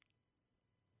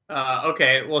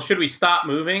 Okay, well, should we stop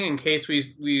moving in case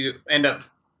we end up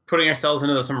putting ourselves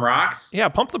into some rocks? Yeah,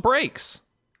 pump the brakes.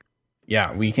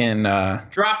 Yeah, we can...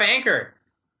 Drop anchor.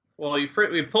 Well, we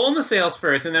pull in the sails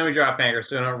first, and then we drop anchor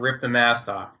so we don't rip the mast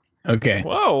off. Okay.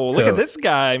 Whoa, look at this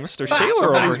guy, Mr.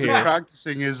 Sailor over here.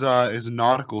 Practicing his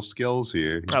nautical skills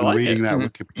here. He's I like reading it. that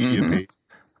Wikipedia page.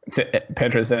 So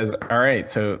Petra says, "All right,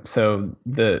 so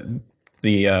the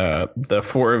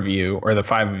 4 of you, or the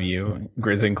 5 of you,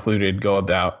 Grizz included, go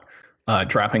about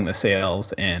dropping the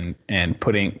sails and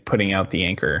putting out the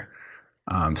anchor.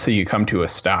 So you come to a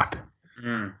stop,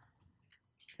 and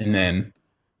then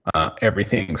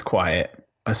everything's quiet,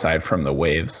 aside from the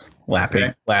waves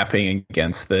lapping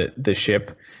against the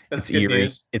ship. That's it's good eerie.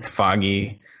 news. It's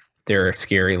foggy. There are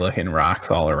scary looking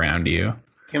rocks all around you.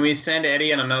 Can we send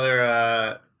Eddie on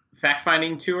another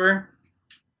fact-finding tour?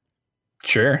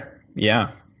 Sure.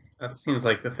 Yeah. That seems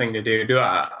like the thing to do.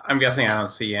 I'm guessing I don't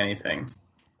see anything.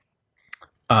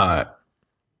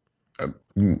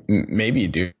 Maybe you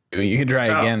do. You could try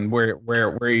again. Where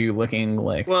are you looking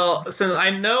like? Well, since I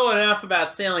know enough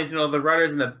about sailing to know the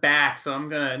rudder's in the back, so I'm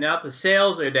gonna, now that the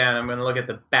sails are down, I'm gonna look at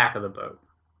the back of the boat.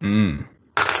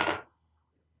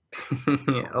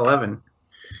 11.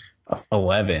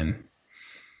 11.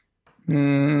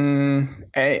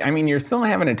 I mean, you're still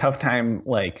having a tough time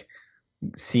like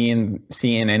seeing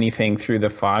anything through the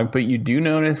fog, but you do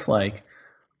notice like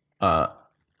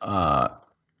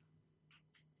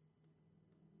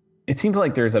it seems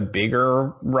like there's a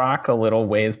bigger rock a little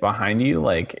ways behind you.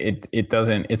 Like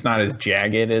it's not as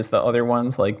jagged as the other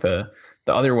ones. Like the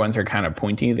other ones are kind of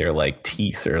pointy. They're like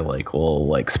teeth or like little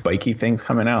like spiky things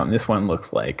coming out. And this one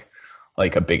looks like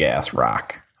a big ass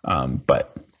rock.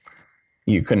 But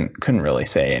you couldn't really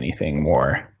say anything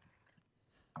more.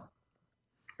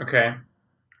 Okay.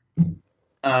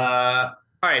 All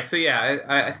right. So yeah,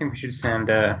 I think we should send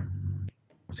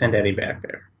Eddie back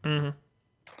there. Mm-hmm.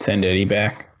 Send Eddie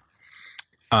back.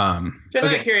 Just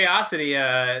out of curiosity,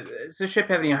 does the ship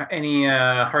have any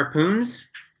harpoons?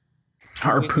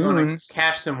 Harpoons?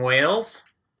 Catch some whales?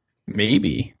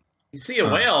 Maybe. You see a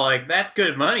whale, like that's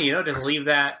good money. You don't just leave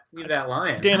that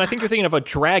lying. Dan, I think you're thinking of a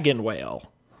dragon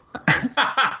whale.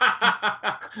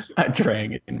 A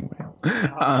dragon whale.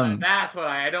 That's what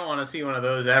I don't want to see one of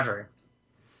those ever.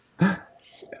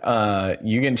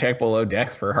 You can check below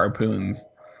decks for harpoons.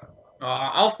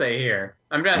 I'll stay here.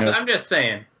 I'm just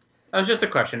saying. That was just a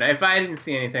question. If I didn't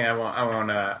see anything, I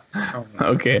won't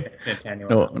okay.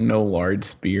 No large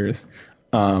spears.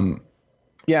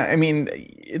 Yeah, I mean,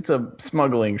 it's a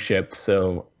smuggling ship,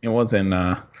 so it wasn't.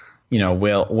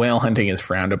 Whale hunting is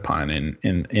frowned upon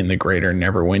in the Greater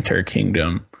Neverwinter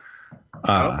Kingdom.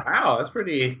 Wow, that's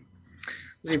pretty.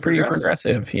 It's pretty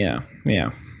progressive. Yeah.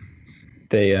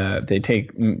 They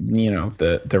take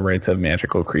the rights of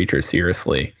magical creatures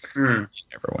seriously in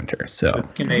Neverwinter. So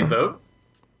can they vote?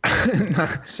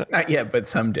 Not yet, but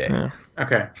someday. Yeah.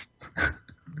 Okay.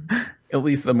 At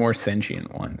least the more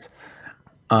sentient ones.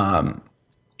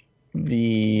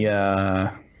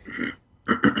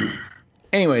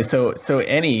 Anyway, so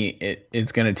Eddie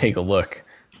is going to take a look.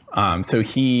 So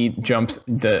he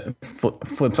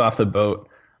flips off the boat.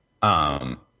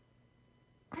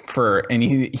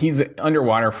 He's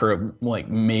underwater for like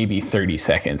maybe 30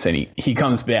 seconds, and he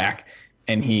comes back,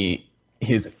 and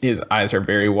his eyes are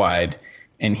very wide.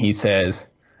 And he says,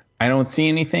 I don't see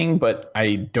anything, but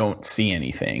I don't see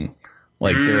anything.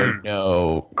 Like there are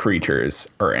no creatures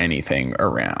or anything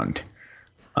around.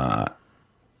 What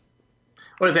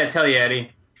does that tell you,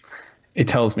 Eddie? It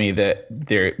tells me that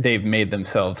they've made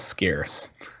themselves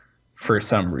scarce for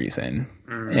some reason.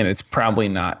 And it's probably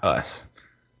not us.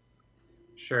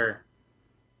 Sure.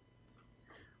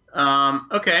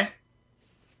 Okay.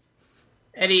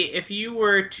 Eddie, if you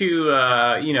were to,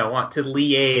 want to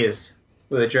liaise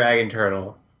with a dragon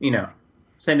turtle,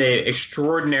 send a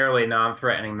extraordinarily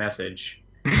non-threatening message.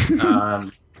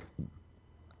 What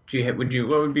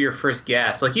would be your first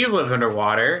guess? Like, you've lived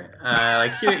underwater.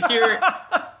 Like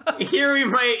here we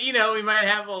might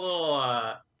have a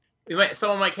little.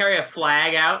 Someone might carry a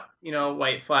flag out. A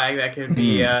white flag that could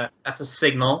be. That's a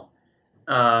signal.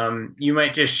 You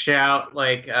might just shout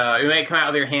like. You might come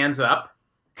out with your hands up.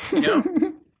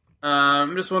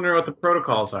 I'm just wondering what the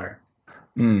protocols are.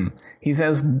 He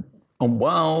says,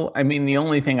 well, I mean, the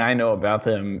only thing I know about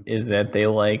them is that they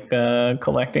like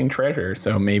collecting treasure.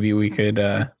 So maybe we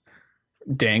could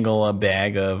dangle a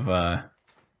bag of, I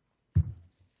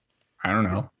don't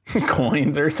know,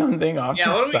 coins or something off the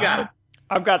side. What do we got?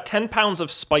 I've got 10 pounds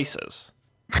of spices.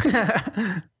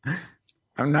 I'm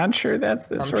not sure that's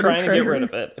the sort of treasure. I'm trying to get rid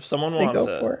of it if someone wants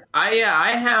it. I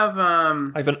have...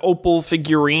 I have an opal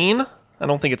figurine. I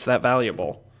don't think it's that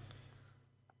valuable.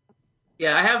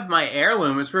 Yeah, I have my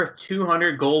heirloom. It's worth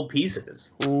 200 gold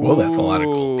pieces. Well, that's a lot of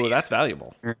gold pieces. That's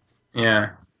valuable. Yeah.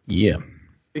 Yeah.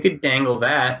 We could dangle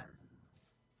that.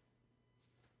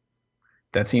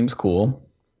 That seems cool.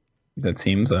 That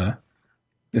seems,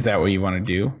 is that what you want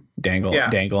to do? Dangle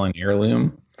an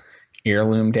heirloom?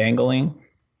 Heirloom dangling?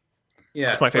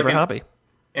 Yeah. It's my favorite hobby.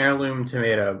 Heirloom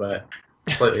tomato, but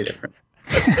slightly different.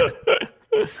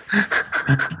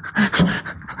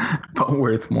 But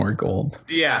worth more gold.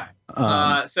 Yeah.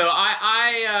 So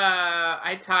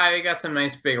I got some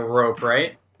nice big rope,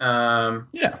 right?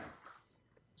 Yeah.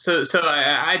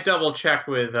 I double checked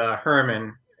with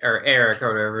Herman or Eric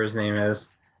or whatever his name is.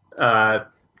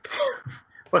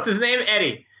 What's his name?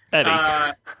 Eddie.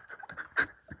 Eddie.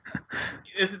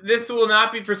 This will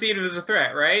not be perceived as a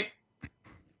threat, right?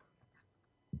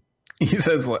 He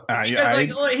says,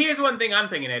 here's one thing I'm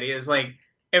thinking, Eddie, is like,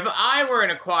 if I were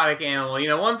an aquatic animal,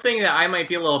 one thing that I might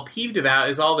be a little peeved about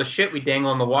is all the shit we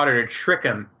dangle in the water to trick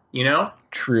him,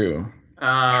 True.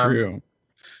 True.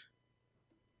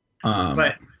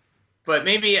 But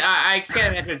maybe I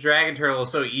can't imagine a dragon turtle is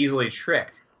so easily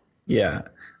tricked. Yeah.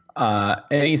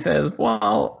 And he says,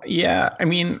 well, yeah, I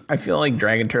mean, I feel like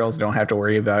dragon turtles don't have to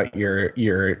worry about your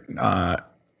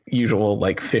usual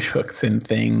like fish hooks and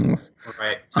things.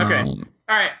 Right. Okay. All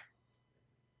right.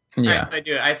 Yeah. I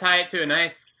do it. I tie it to a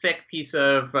nice thick piece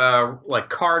of like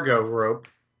cargo rope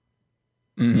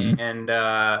and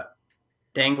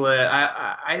dangle it.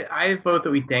 I vote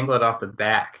that we dangle it off the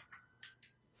back.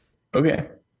 Okay.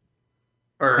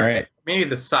 Or all right. Maybe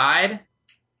the side.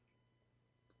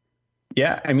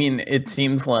 Yeah, I mean, it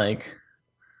seems like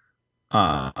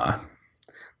the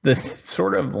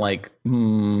sort of like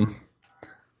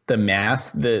the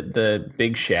mass, the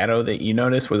big shadow that you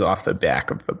noticed was off the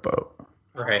back of the boat.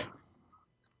 Right.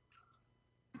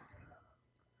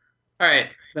 All right,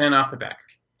 then off the back.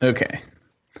 Okay.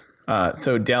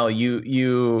 So Del,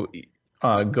 you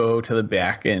go to the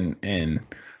back and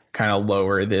kind of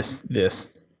lower this.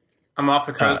 I'm off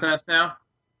the crow's nest now.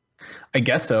 I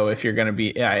guess so. If you're going to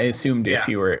be, I assumed if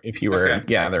you were Okay.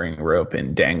 gathering rope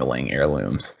and dangling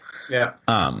heirlooms. Yeah.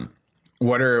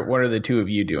 What are the two of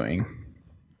you doing?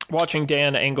 Watching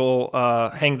Dan hang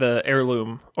the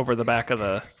heirloom over the back of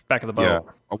the boat. Yeah,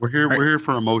 we're here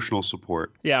for emotional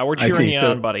support. Yeah, we're cheering you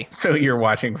on, buddy. So you're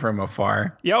watching from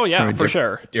afar. Yeah, oh yeah, for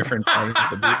sure. Different part of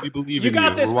the boat. We believe You in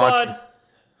got you. this, We're watching. bud.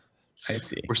 I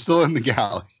see. We're still in the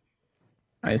galley.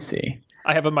 I see.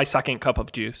 I have my second cup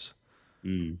of juice.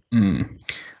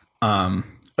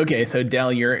 Okay, so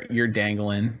Del, you're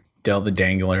dangling. Del the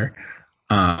dangler.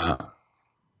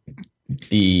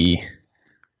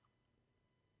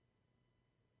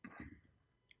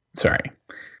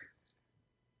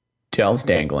 Del's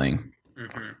dangling,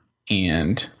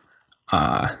 and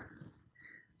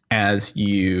as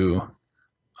you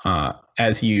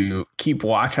keep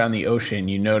watch on the ocean,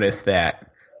 you notice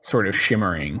that sort of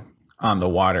shimmering on the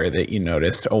water that you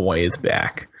noticed a ways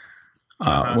back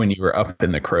when you were up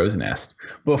in the crow's nest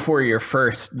before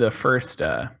the first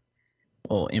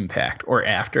little impact, or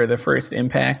after the first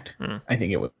impact. I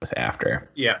think it was after.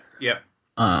 Yeah.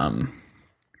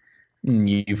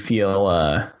 You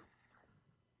feel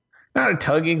not a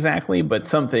tug exactly, but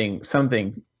something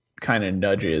kind of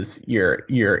nudges your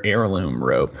heirloom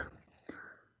rope,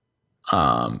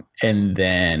 and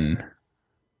then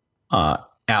out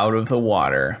of the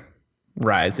water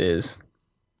rises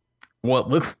what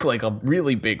looks like a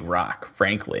really big rock,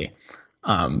 frankly,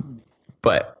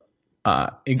 but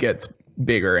it gets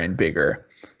bigger and bigger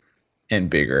and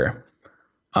bigger.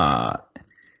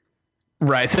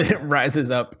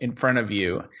 Rises up in front of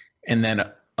you, and then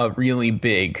a really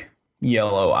big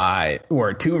yellow eye,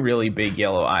 or two really big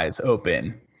yellow eyes,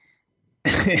 open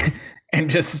and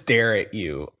just stare at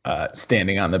you,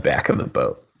 standing on the back of the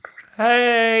boat.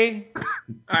 Hey. All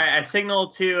right, I signal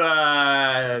to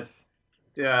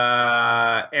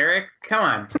Eric. Come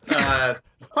on.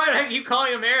 Why do I keep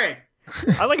calling him Eric?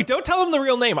 I like it. Don't tell him the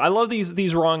real name. I love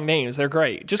these wrong names. They're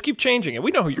great. Just keep changing it.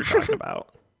 We know who you're talking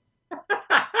about.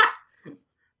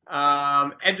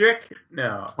 Edric?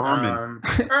 No. Herman.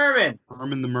 Herman.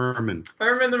 Herman the Merman.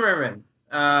 Herman the Merman.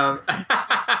 Eddie.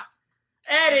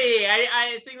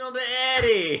 I signaled to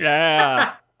Eddie.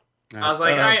 Yeah. I was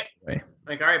like, all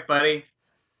right, buddy.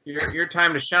 Your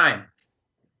time to shine.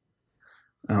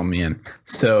 Oh man.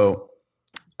 So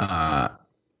Eddie's,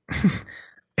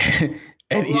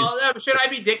 should I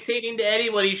be dictating to Eddie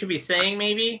what he should be saying,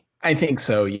 maybe? I think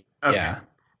so. Okay. Yeah.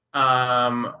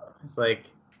 It's like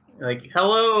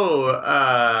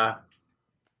hello,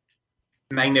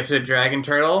 magnificent dragon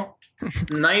turtle.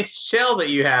 Nice shell that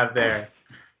you have there.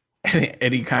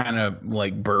 Eddie kind of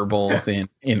like burbles in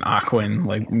Aquan,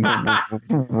 like,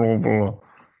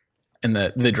 and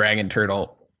the dragon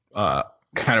turtle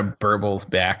kind of burbles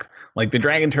back. Like the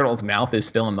dragon turtle's mouth is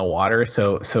still in the water,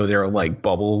 so there are like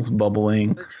bubbles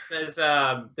bubbling. Does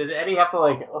Eddie have to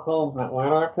like hold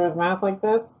water up to his mouth like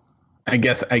this? I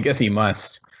guess he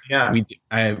must. Yeah.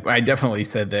 I definitely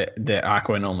said that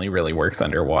Aquan only really works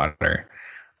underwater.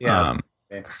 Yeah.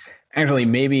 Okay. Actually,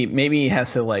 maybe he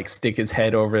has to like stick his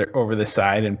head over the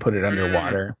side and put it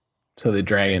underwater, so the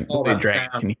dragon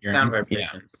can hear sound him.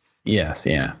 vibrations. Yes,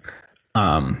 yeah.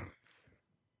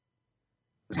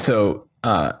 So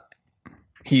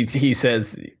he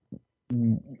says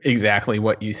exactly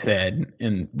what you said,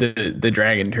 and the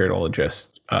dragon turtle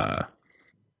just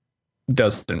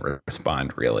doesn't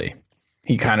respond really.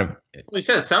 He kind of He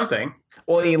says something.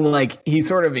 Well, he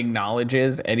sort of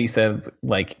acknowledges, and he says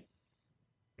like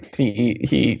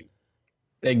he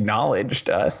acknowledged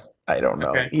us. I don't know.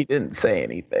 Okay. He didn't say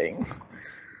anything.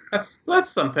 That's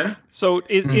something. So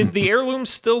is the heirloom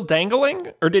still dangling,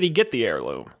 or did he get the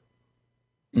heirloom?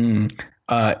 And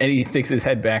he sticks his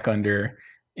head back under,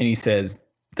 and he says,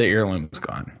 "The heirloom's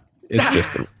gone. It's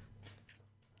just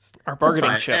our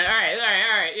bargaining chip." All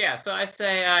right. Yeah. So I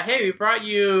say, hey, we brought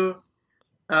you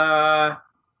a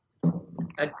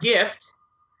gift,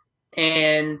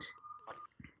 and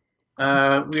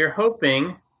we're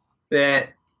hoping that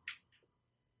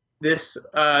this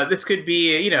could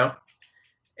be,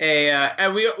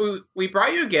 and we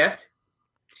brought you a gift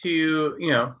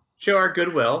to, show our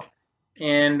goodwill,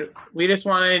 and we just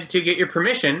wanted to get your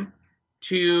permission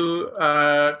to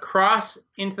cross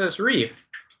into this reef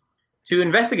to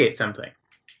investigate something.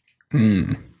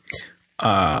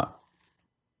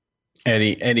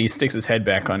 Eddie sticks his head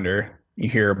back under. You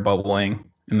hear bubbling,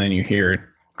 and then you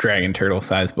hear dragon turtle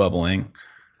size bubbling.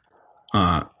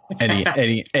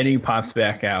 Eddie pops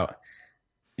back out,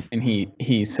 and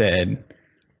he said,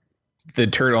 "The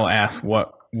turtle asks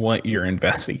what you're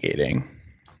investigating."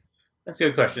 That's a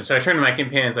good question. So I turn to my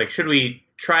companions, like, should we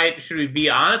be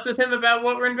honest with him about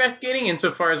what we're investigating,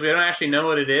 insofar as we don't actually know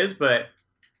what it is, but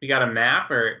we got a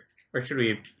map, or should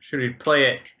we play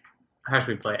it? How should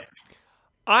we play it?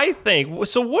 I think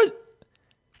so. What,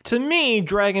 to me,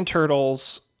 dragon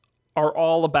turtles are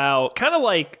all about, kind of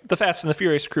like the Fast and the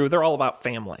Furious crew. They're all about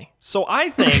family. So I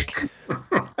think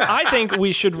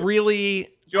we should really.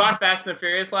 Did you watch Fast and the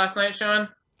Furious last night, Sean?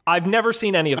 I've never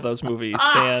seen any of those movies,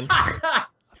 Dan.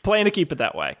 Plan to keep it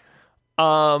that way.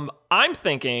 I'm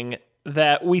thinking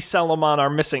that we sell him on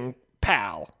our missing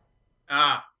pal.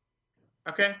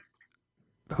 Okay.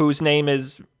 Whose name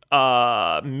is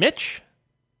Mitch.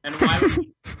 And why would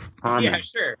we... Yeah,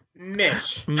 sure.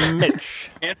 Mitch.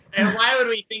 And why would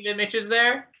we think that Mitch is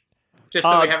there? Just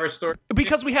so we have our story?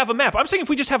 Because we have a map. I'm saying if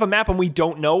we just have a map and we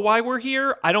don't know why we're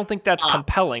here, I don't think that's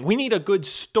compelling. We need a good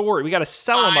story. We got to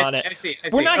sell him on it. I see.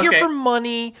 We're not here for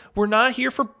money. We're not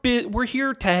here for We're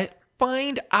here to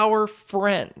find our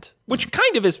friend, which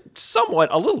kind of is somewhat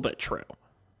a little bit true.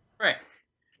 Right.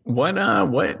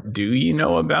 What do you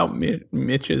know about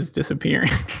Mitch's disappearing?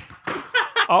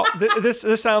 Oh,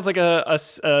 this sounds like a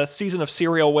season of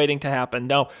Serial waiting to happen.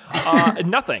 No,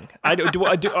 nothing. I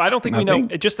don't think we know.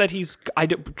 Just that he's.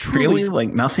 Truly,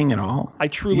 like nothing at all. I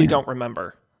truly don't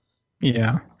remember.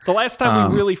 Yeah. The last time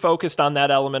we really focused on that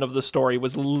element of the story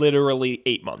was literally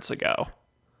 8 months ago.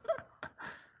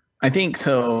 I think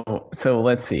so. So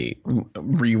let's see.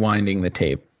 Rewinding the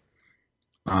tape.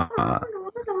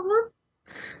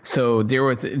 So there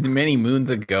was many moons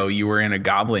ago. You were in a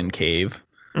goblin cave.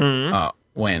 Mm-hmm.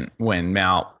 When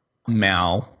Mal,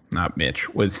 not Mitch,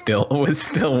 was still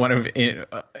one of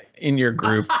in your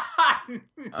group.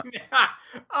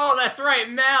 Oh, that's right,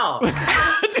 Mal. Did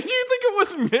you think it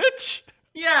was Mitch?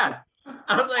 Yeah.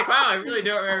 I was like, wow, I really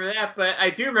don't remember that, but I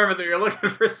do remember that you're looking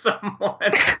for someone.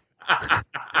 Oh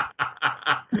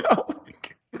my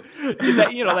God.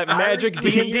 That magic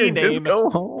D&D name. Just go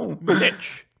home,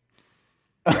 Mitch.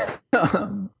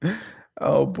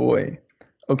 Oh boy.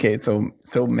 Okay, so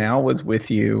Mal was with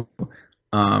you.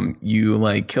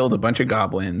 You killed a bunch of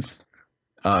goblins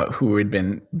who had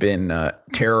been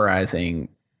terrorizing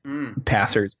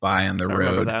passersby on the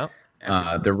road.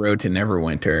 The road to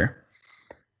Neverwinter.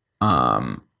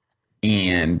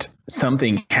 And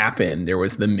something happened. There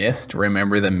was the mist.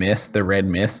 Remember the mist, the red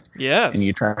mist? Yes. And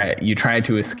you tried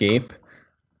to escape.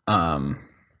 And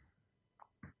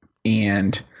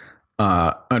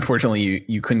unfortunately,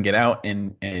 you couldn't get out,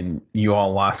 and you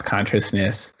all lost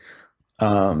consciousness.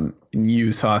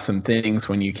 You saw some things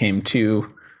when you came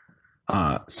to.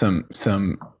 Some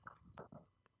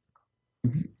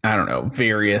I don't know,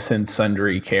 various and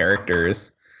sundry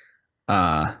characters.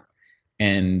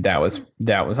 And that was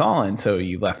all. And so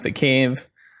you left the cave,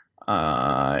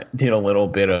 did a little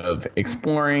bit of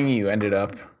exploring. You ended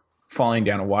up falling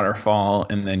down a waterfall,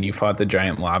 and then you fought the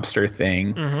giant lobster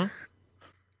thing. Mm-hmm.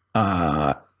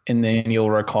 And then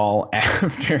you'll recall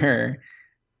after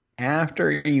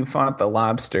you fought the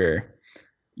lobster,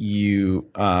 you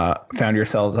found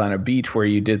yourselves on a beach where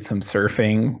you did some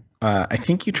surfing. I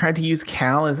think you tried to use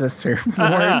Cal as a surfboard.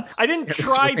 I didn't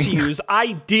try to use.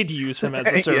 I did use him as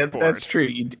a surfboard. Yeah, that's true.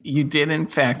 You did in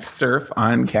fact surf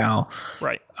on Cal.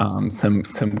 Right. Some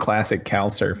classic Cal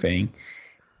surfing,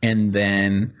 and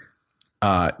then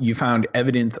you found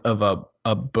evidence of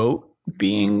a boat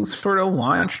being sort of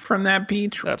launched from that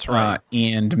beach. That's right.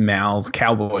 And Mal's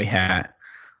cowboy hat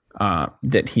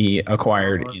that he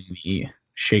acquired in the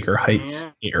Shaker Heights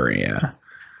area.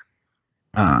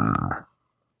 And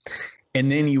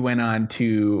then you went on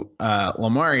to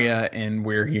Lamaria, and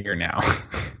we're here now.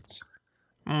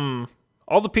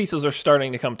 All the pieces are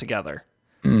starting to come together.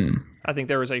 I think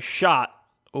there is a shot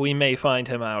we may find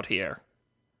him out here.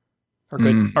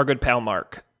 Our good pal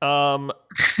Mark.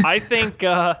 I think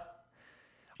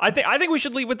we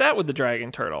should leave with that with the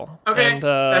dragon turtle. Okay, and,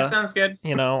 that sounds good. I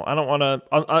don't want to,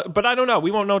 but I don't know.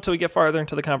 We won't know until we get farther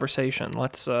into the conversation.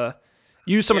 Let's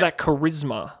use some of that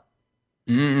charisma.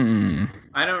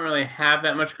 I don't really have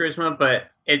that much charisma,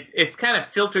 but it's kind of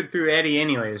filtered through Eddie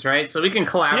anyways, right? So we can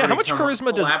collaborate. Yeah, how much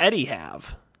charisma does Eddie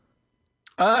have?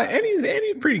 Eddie's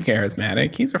pretty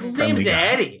charismatic. He's a friendly guy.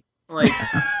 Eddie. Like,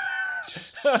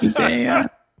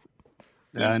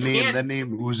 that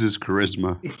name oozes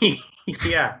charisma.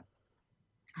 Yeah.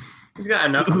 He's got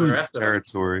enough of the rest of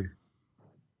territory.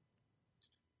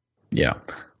 Yeah.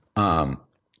 No,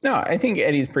 I think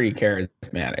Eddie's pretty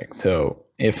charismatic. So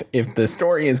if the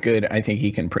story is good, I think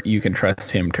you can trust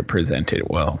him to present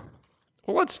it well.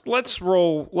 Well, let's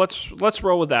roll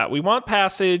with that. We want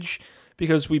passage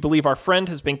because we believe our friend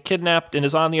has been kidnapped and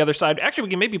is on the other side. Actually,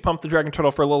 we can maybe pump the dragon turtle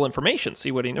for a little information.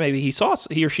 See what he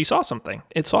or she saw something.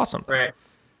 It saw something. Right.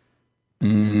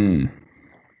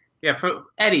 Yeah, for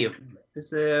Eddie, what is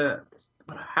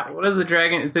the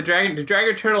dragon? Do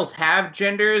dragon turtles have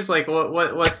genders? Like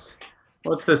what's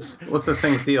this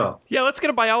thing's deal? Yeah, let's get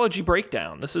a biology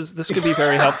breakdown. This could be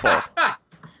very helpful.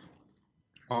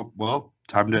 Oh well,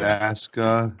 time to ask.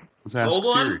 Let's ask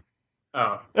Siri.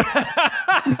 Oh,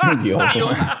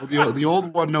 the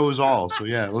old one knows all. So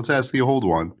yeah, let's ask the old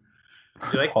one.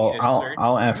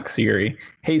 I'll ask Siri.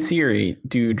 Hey Siri,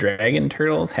 do dragon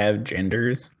turtles have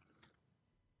genders?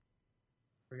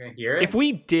 We're gonna hear it. If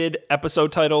we did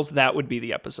episode titles, that would be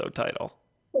the episode title.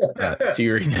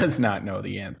 Siri does not know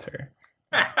the answer.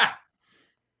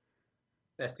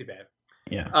 That's too bad.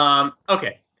 Yeah.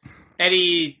 Okay.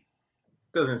 Eddie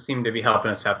doesn't seem to be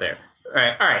helping us out there. All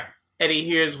right. Eddie,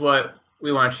 here's what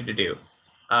we want you to do.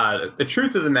 The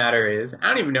truth of the matter is, I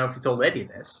don't even know if you told Eddie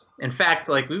this. In fact,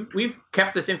 like we've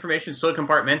kept this information so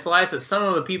compartmentalized that some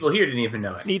of the people here didn't even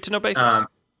know it. Need to know basis.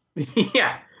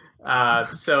 Yeah.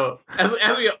 So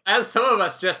as some of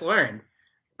us just learned,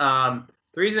 the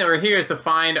reason that we're here is to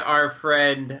find our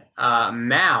friend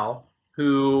Mal,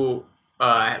 who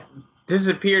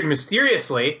disappeared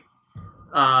mysteriously.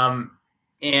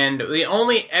 And the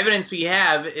only evidence we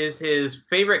have is his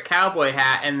favorite cowboy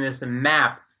hat and this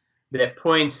map that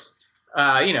points,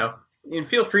 and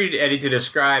feel free, Eddie, to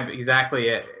describe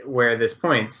exactly where this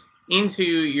points into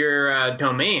your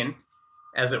domain,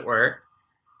 as it were,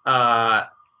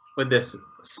 with this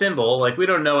symbol. Like, we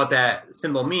don't know what that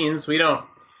symbol means. We have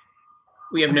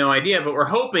no idea, but we're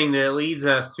hoping that it leads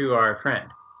us to our friend.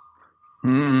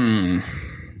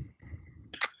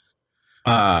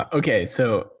 Okay,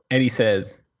 so Eddie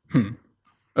says,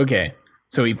 okay.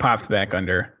 So he pops back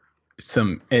under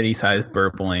some Eddie-sized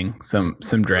burbling, some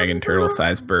dragon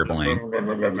turtle-sized burbling,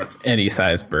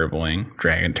 Eddie-sized burbling,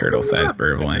 dragon turtle-sized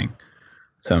burbling,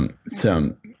 some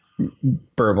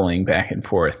burbling back and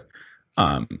forth.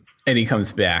 Eddie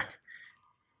comes back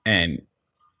and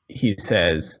he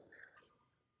says,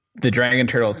 the dragon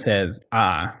turtle says,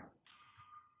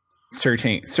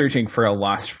 searching for a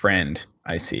lost friend.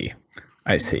 I see.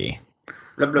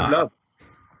 Blah, blah, blah.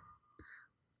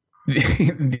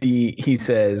 He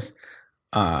says,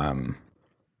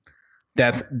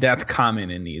 that's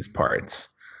common in these parts.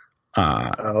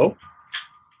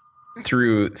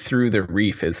 Through the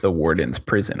reef is the warden's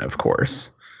prison, of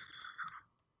course.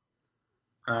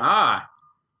 The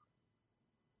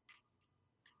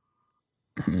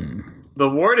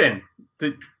warden.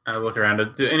 I look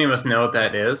around. Do any of us know what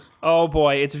that is? Oh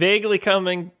boy, it's vaguely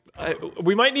coming.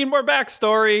 We might need more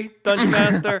backstory, Dungeon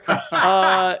Master.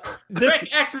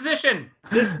 Quick exposition.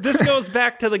 This goes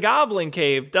back to the Goblin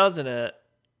Cave, doesn't it?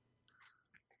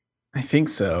 I think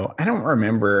so. I don't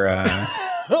remember.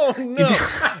 Oh no!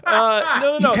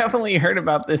 No. You definitely heard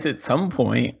about this at some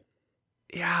point.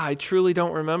 Yeah, I truly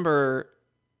don't remember.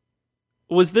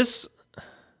 Was this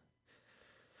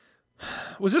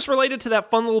related to that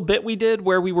fun little bit we did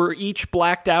where we were each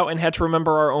blacked out and had to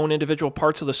remember our own individual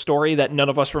parts of the story that none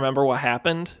of us remember what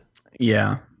happened?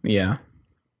 Yeah. Yep.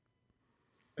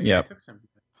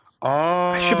 Oh,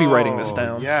 I should be writing this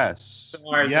down. Yes.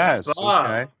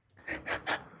 Okay.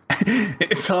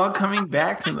 It's all coming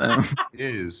back to them. It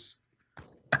is.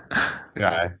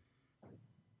 Yeah.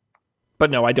 But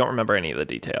no, I don't remember any of the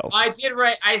details. I did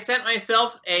write. I sent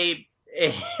myself a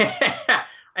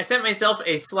I sent myself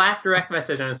a Slack direct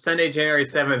message on Sunday, January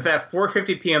 7th at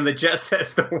 4:50 p.m. that just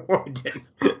says the Warden.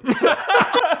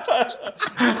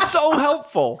 So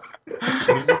helpful. What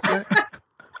does it say?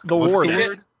 The What's Warden. the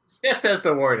word? Just says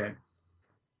the Warden.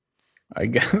 I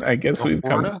guess we've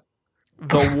come. Florida?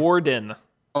 The Warden.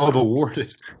 Oh, the Warden.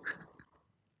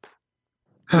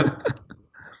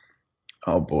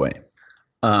 Oh boy.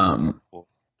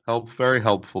 Very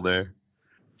helpful there.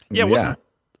 Yeah, wasn't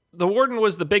the Warden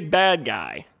was the big bad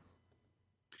guy.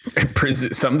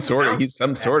 He's some sort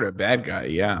of bad guy,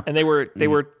 yeah. And they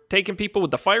were taking people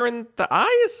with the fire in the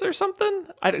eyes or something?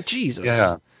 Jesus.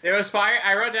 Yeah. There was fire.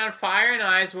 I wrote down fire and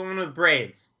eyes, woman with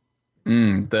braids.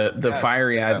 The Yes,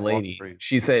 fiery-eyed that lady. one.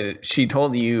 She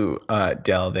told you,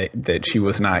 Del, that she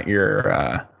was not your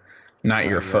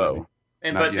foe.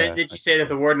 And Not but yet. did you say that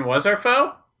the Warden was our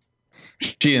foe?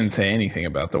 She didn't say anything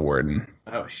about the Warden.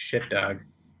 Oh shit, dog.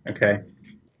 Okay.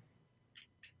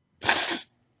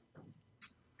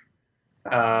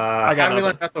 I got how did we nothing.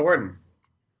 learn about the Warden?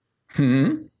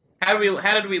 Hmm. How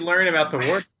did we learn about the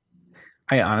Warden?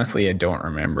 I don't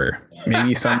remember.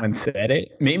 Maybe someone said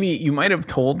it. Maybe you might have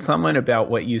told someone about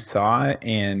what you saw,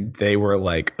 and they were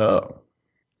like, "Oh."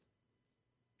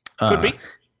 Could be.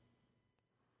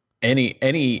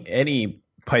 Eddie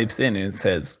pipes in and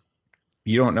says,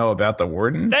 "You don't know about the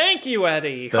Warden?" Thank you,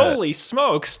 Eddie. Holy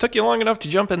smokes. Took you long enough to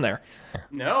jump in there.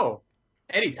 No,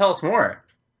 Eddie, tell us more.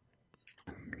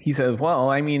 He says, "Well,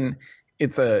 I mean,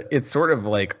 it's sort of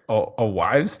like a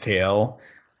wives' tale.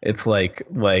 It's like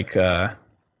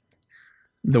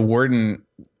the Warden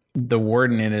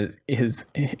and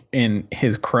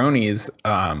his cronies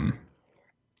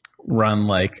run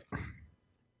like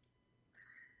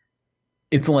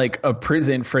it's like a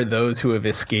prison for those who have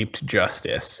escaped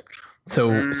justice. So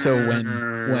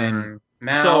when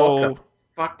Mal, what the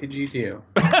fuck did you do?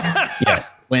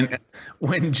 yes, when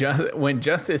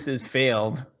justice is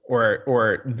failed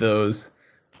or those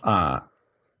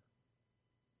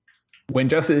when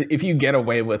justice, if you get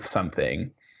away with something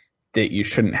that you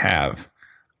shouldn't have,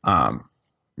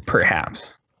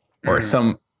 perhaps, or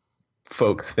some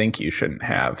folks think you shouldn't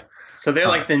have. So they're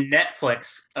like the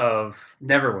Netflix of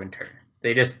Neverwinter.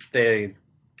 They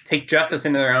take justice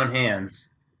into their own hands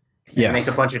and make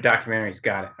a bunch of documentaries.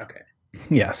 Got it. Okay.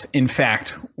 Yes. In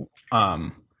fact,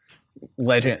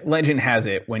 legend has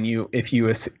it if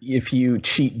you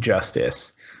cheat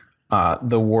justice,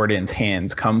 the Warden's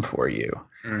hands come for you.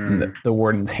 The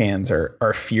Warden's hands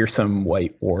are fearsome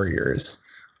white warriors.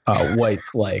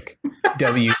 Whites like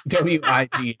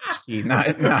WIGHT,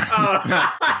 not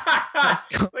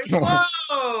like,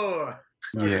 whoa!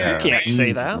 Yeah. You can't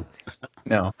say that.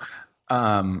 no.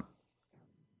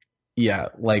 Yeah,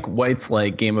 like whites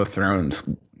like Game of Thrones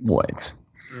whites.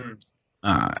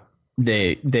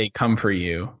 They come for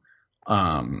you.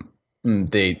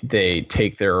 They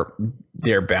take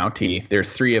their bounty.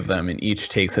 There's 3 of them, and each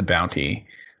takes a bounty,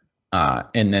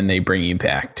 and then they bring you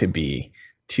back to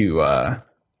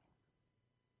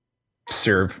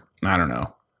serve. I don't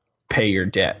know, pay your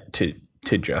debt to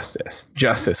justice.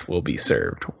 Justice will be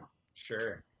served.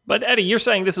 Sure. But Eddie, you're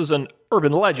saying this is an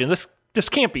urban legend. This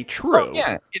can't be true. Oh,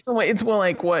 yeah, it's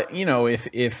like what if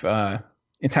it's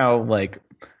how like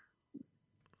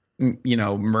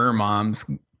mer moms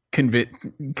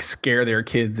scare their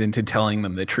kids into telling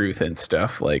them the truth and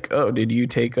stuff, like, oh, did you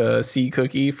take a sea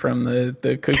cookie from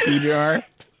the cookie jar?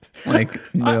 Like,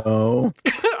 no.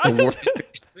 Are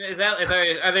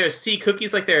there sea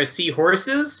cookies like there are sea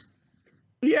horses?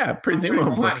 Yeah,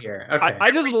 presumably. Here. Okay.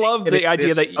 I just love the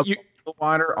idea that you the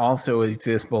water also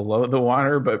exists below the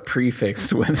water, but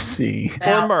prefixed with sea.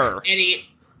 or mer. Eddie,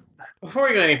 before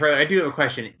we go any further, I do have a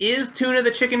question. Is tuna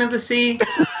the chicken of the sea?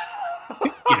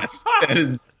 Yes, that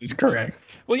is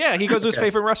correct. Well, yeah, he goes to his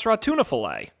favorite restaurant, tuna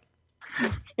fillet.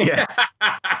 Yeah.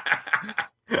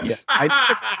 Yeah, I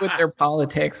don't agree with their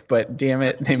politics, but damn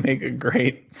it, they make a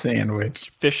great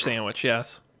sandwich. Fish sandwich,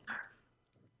 yes.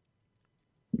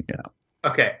 Yeah.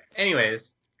 Okay.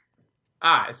 Anyways,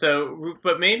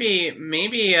 but maybe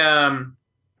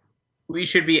we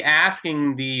should be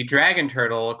asking the dragon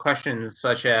turtle questions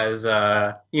such as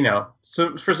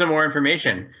for some more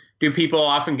information. Do people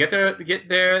often get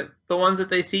the ones that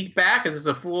they seek back? Is this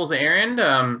a fool's errand?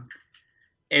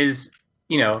 Is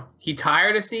he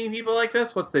tired of seeing people like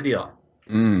this? What's the deal?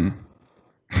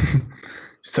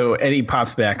 So Eddie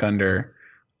pops back under,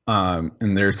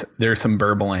 and there's some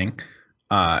burbling,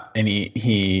 and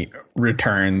he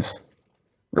returns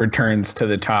to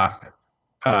the top,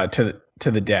 to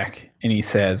the deck, and he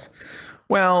says,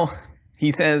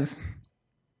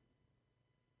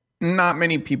 not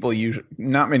many people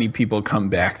come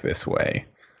back this way.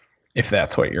 if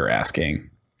that's what you're asking.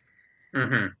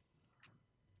 Mm-hmm.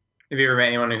 Have you ever met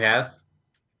anyone who has?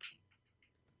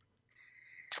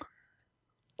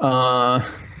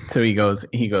 So he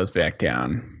goes back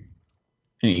down,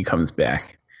 and he comes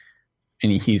back,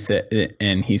 and he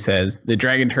says, the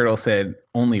dragon turtle said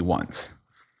only once,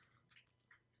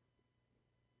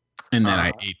 and then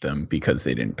I ate them because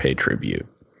they didn't pay tribute.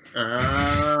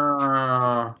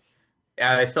 Yeah,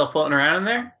 are they still floating around in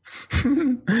there?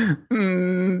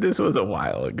 This was a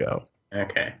while ago.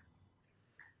 Okay.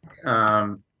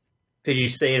 Did you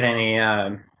save any,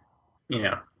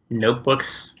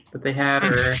 notebooks that they had,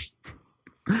 or?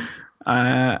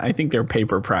 I think their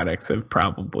paper products have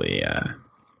probably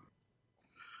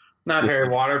Not very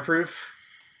waterproof.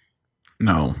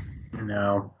 No,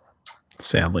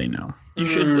 sadly no. You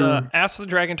should ask the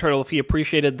dragon turtle if he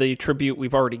appreciated the tribute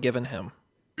we've already given him.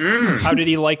 How did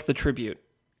he like the tribute?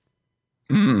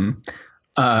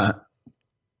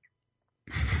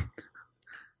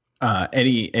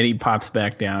 Eddie pops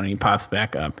back down, and he pops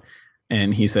back up,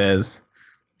 and he says,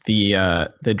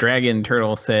 the dragon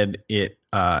turtle said it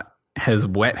has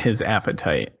whet his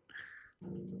appetite.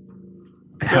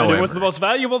 However, it was the most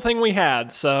valuable thing we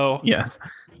had, so... Yes.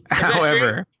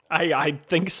 However... I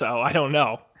think so. I don't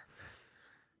know.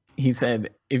 He said,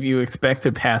 if you expect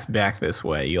to pass back this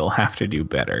way, you'll have to do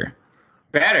better.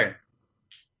 Better?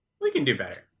 We can do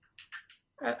better.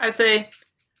 I say,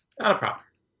 not a problem.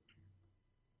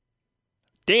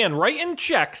 Dan, writing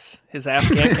checks. His ass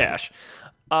can't cash.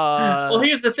 Well,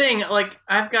 here's the thing. Like,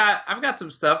 I've got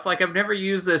some stuff. Like, I've never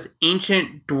used this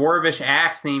ancient dwarvish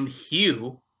axe named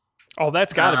Hugh. Oh,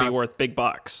 that's got to be worth big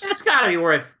bucks. That's got to be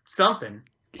worth something.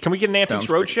 Can we get an Antiques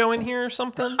Roadshow in here or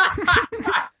something?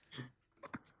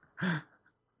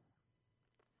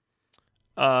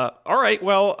 All right.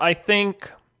 Well, I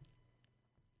think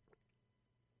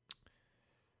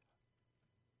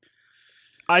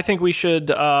we should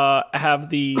have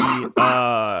the.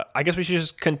 I guess we should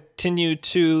just continue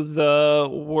to the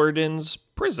warden's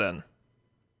prison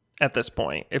at this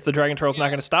point. If the dragon turtle's not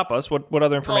going to stop us, what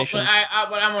other information? Well,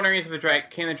 what I'm wondering is if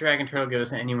can the dragon turtle give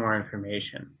us any more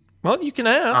information? Well, you can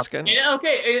ask.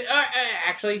 Okay.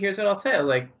 Actually, here's what I'll say.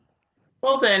 Like,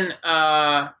 well then,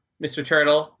 Mr.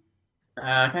 Turtle, can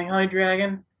I call you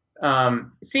Dragon? It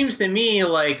seems to me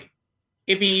like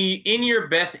it'd be in your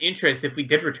best interest if we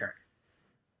did return.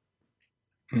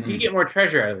 Mm-hmm. You get more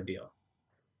treasure out of the deal.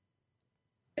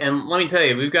 And let me tell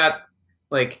you, we've got,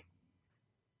 like,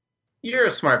 you're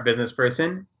a smart business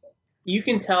person. You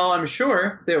can tell, I'm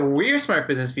sure, that we're smart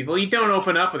business people. You don't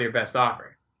open up with your best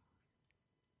offer.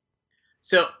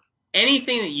 So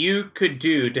anything that you could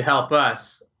do to help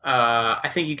us, I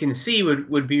think you can see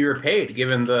would be repaid,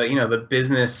 given the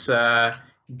business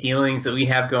dealings that we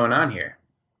have going on here.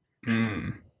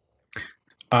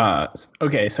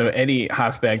 Okay, so Eddie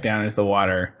hops back down into the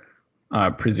water,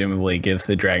 presumably gives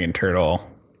the dragon turtle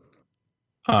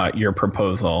your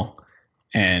proposal,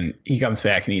 and he comes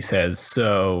back and he says,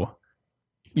 so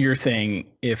you're saying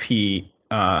if he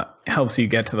helps you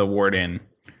get to the warden,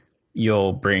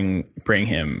 you'll bring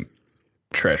him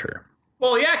treasure?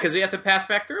 Well, yeah, because we have to pass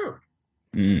back through.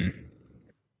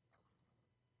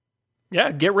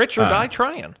 Yeah, get rich or die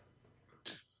trying.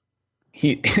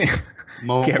 Get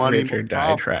rich or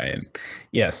die trying.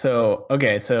 Yeah, so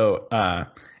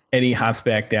Eddie hops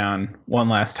back down one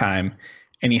last time,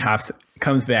 and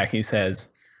comes back, he says,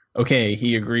 okay,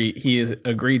 he has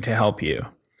agreed to help you.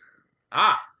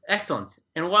 Ah, excellent.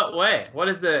 In what way? What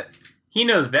is he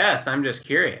knows best. I'm just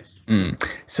curious.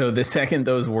 So the second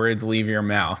those words leave your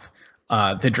mouth,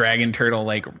 the dragon turtle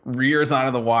rears out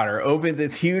of the water, opens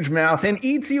its huge mouth, and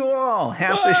eats you all,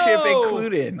 half the ship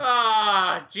included.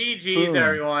 Ah, GG's,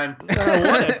 everyone.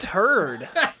 What a turd.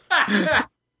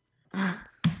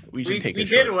 We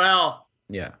did well.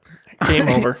 Yeah. Game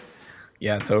over.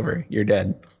 Yeah, it's over. You're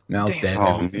dead. Mal's dead.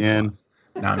 Oh, man.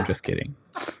 No, I'm just kidding.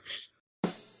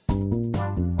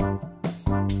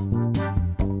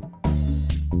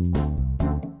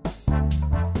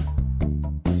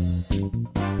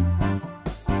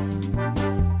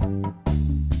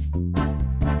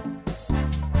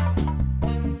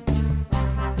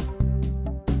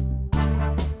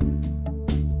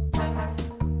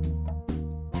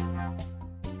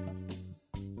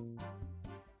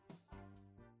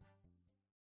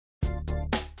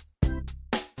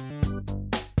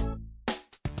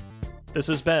 This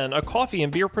has been a Coffee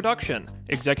and Beer production,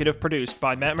 executive produced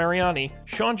by Matt Mariani,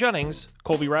 Sean Jennings,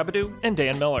 Colby Rabideau, and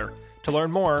Dan Miller. To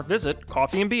learn more, visit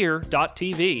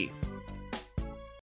coffeeandbeer.tv.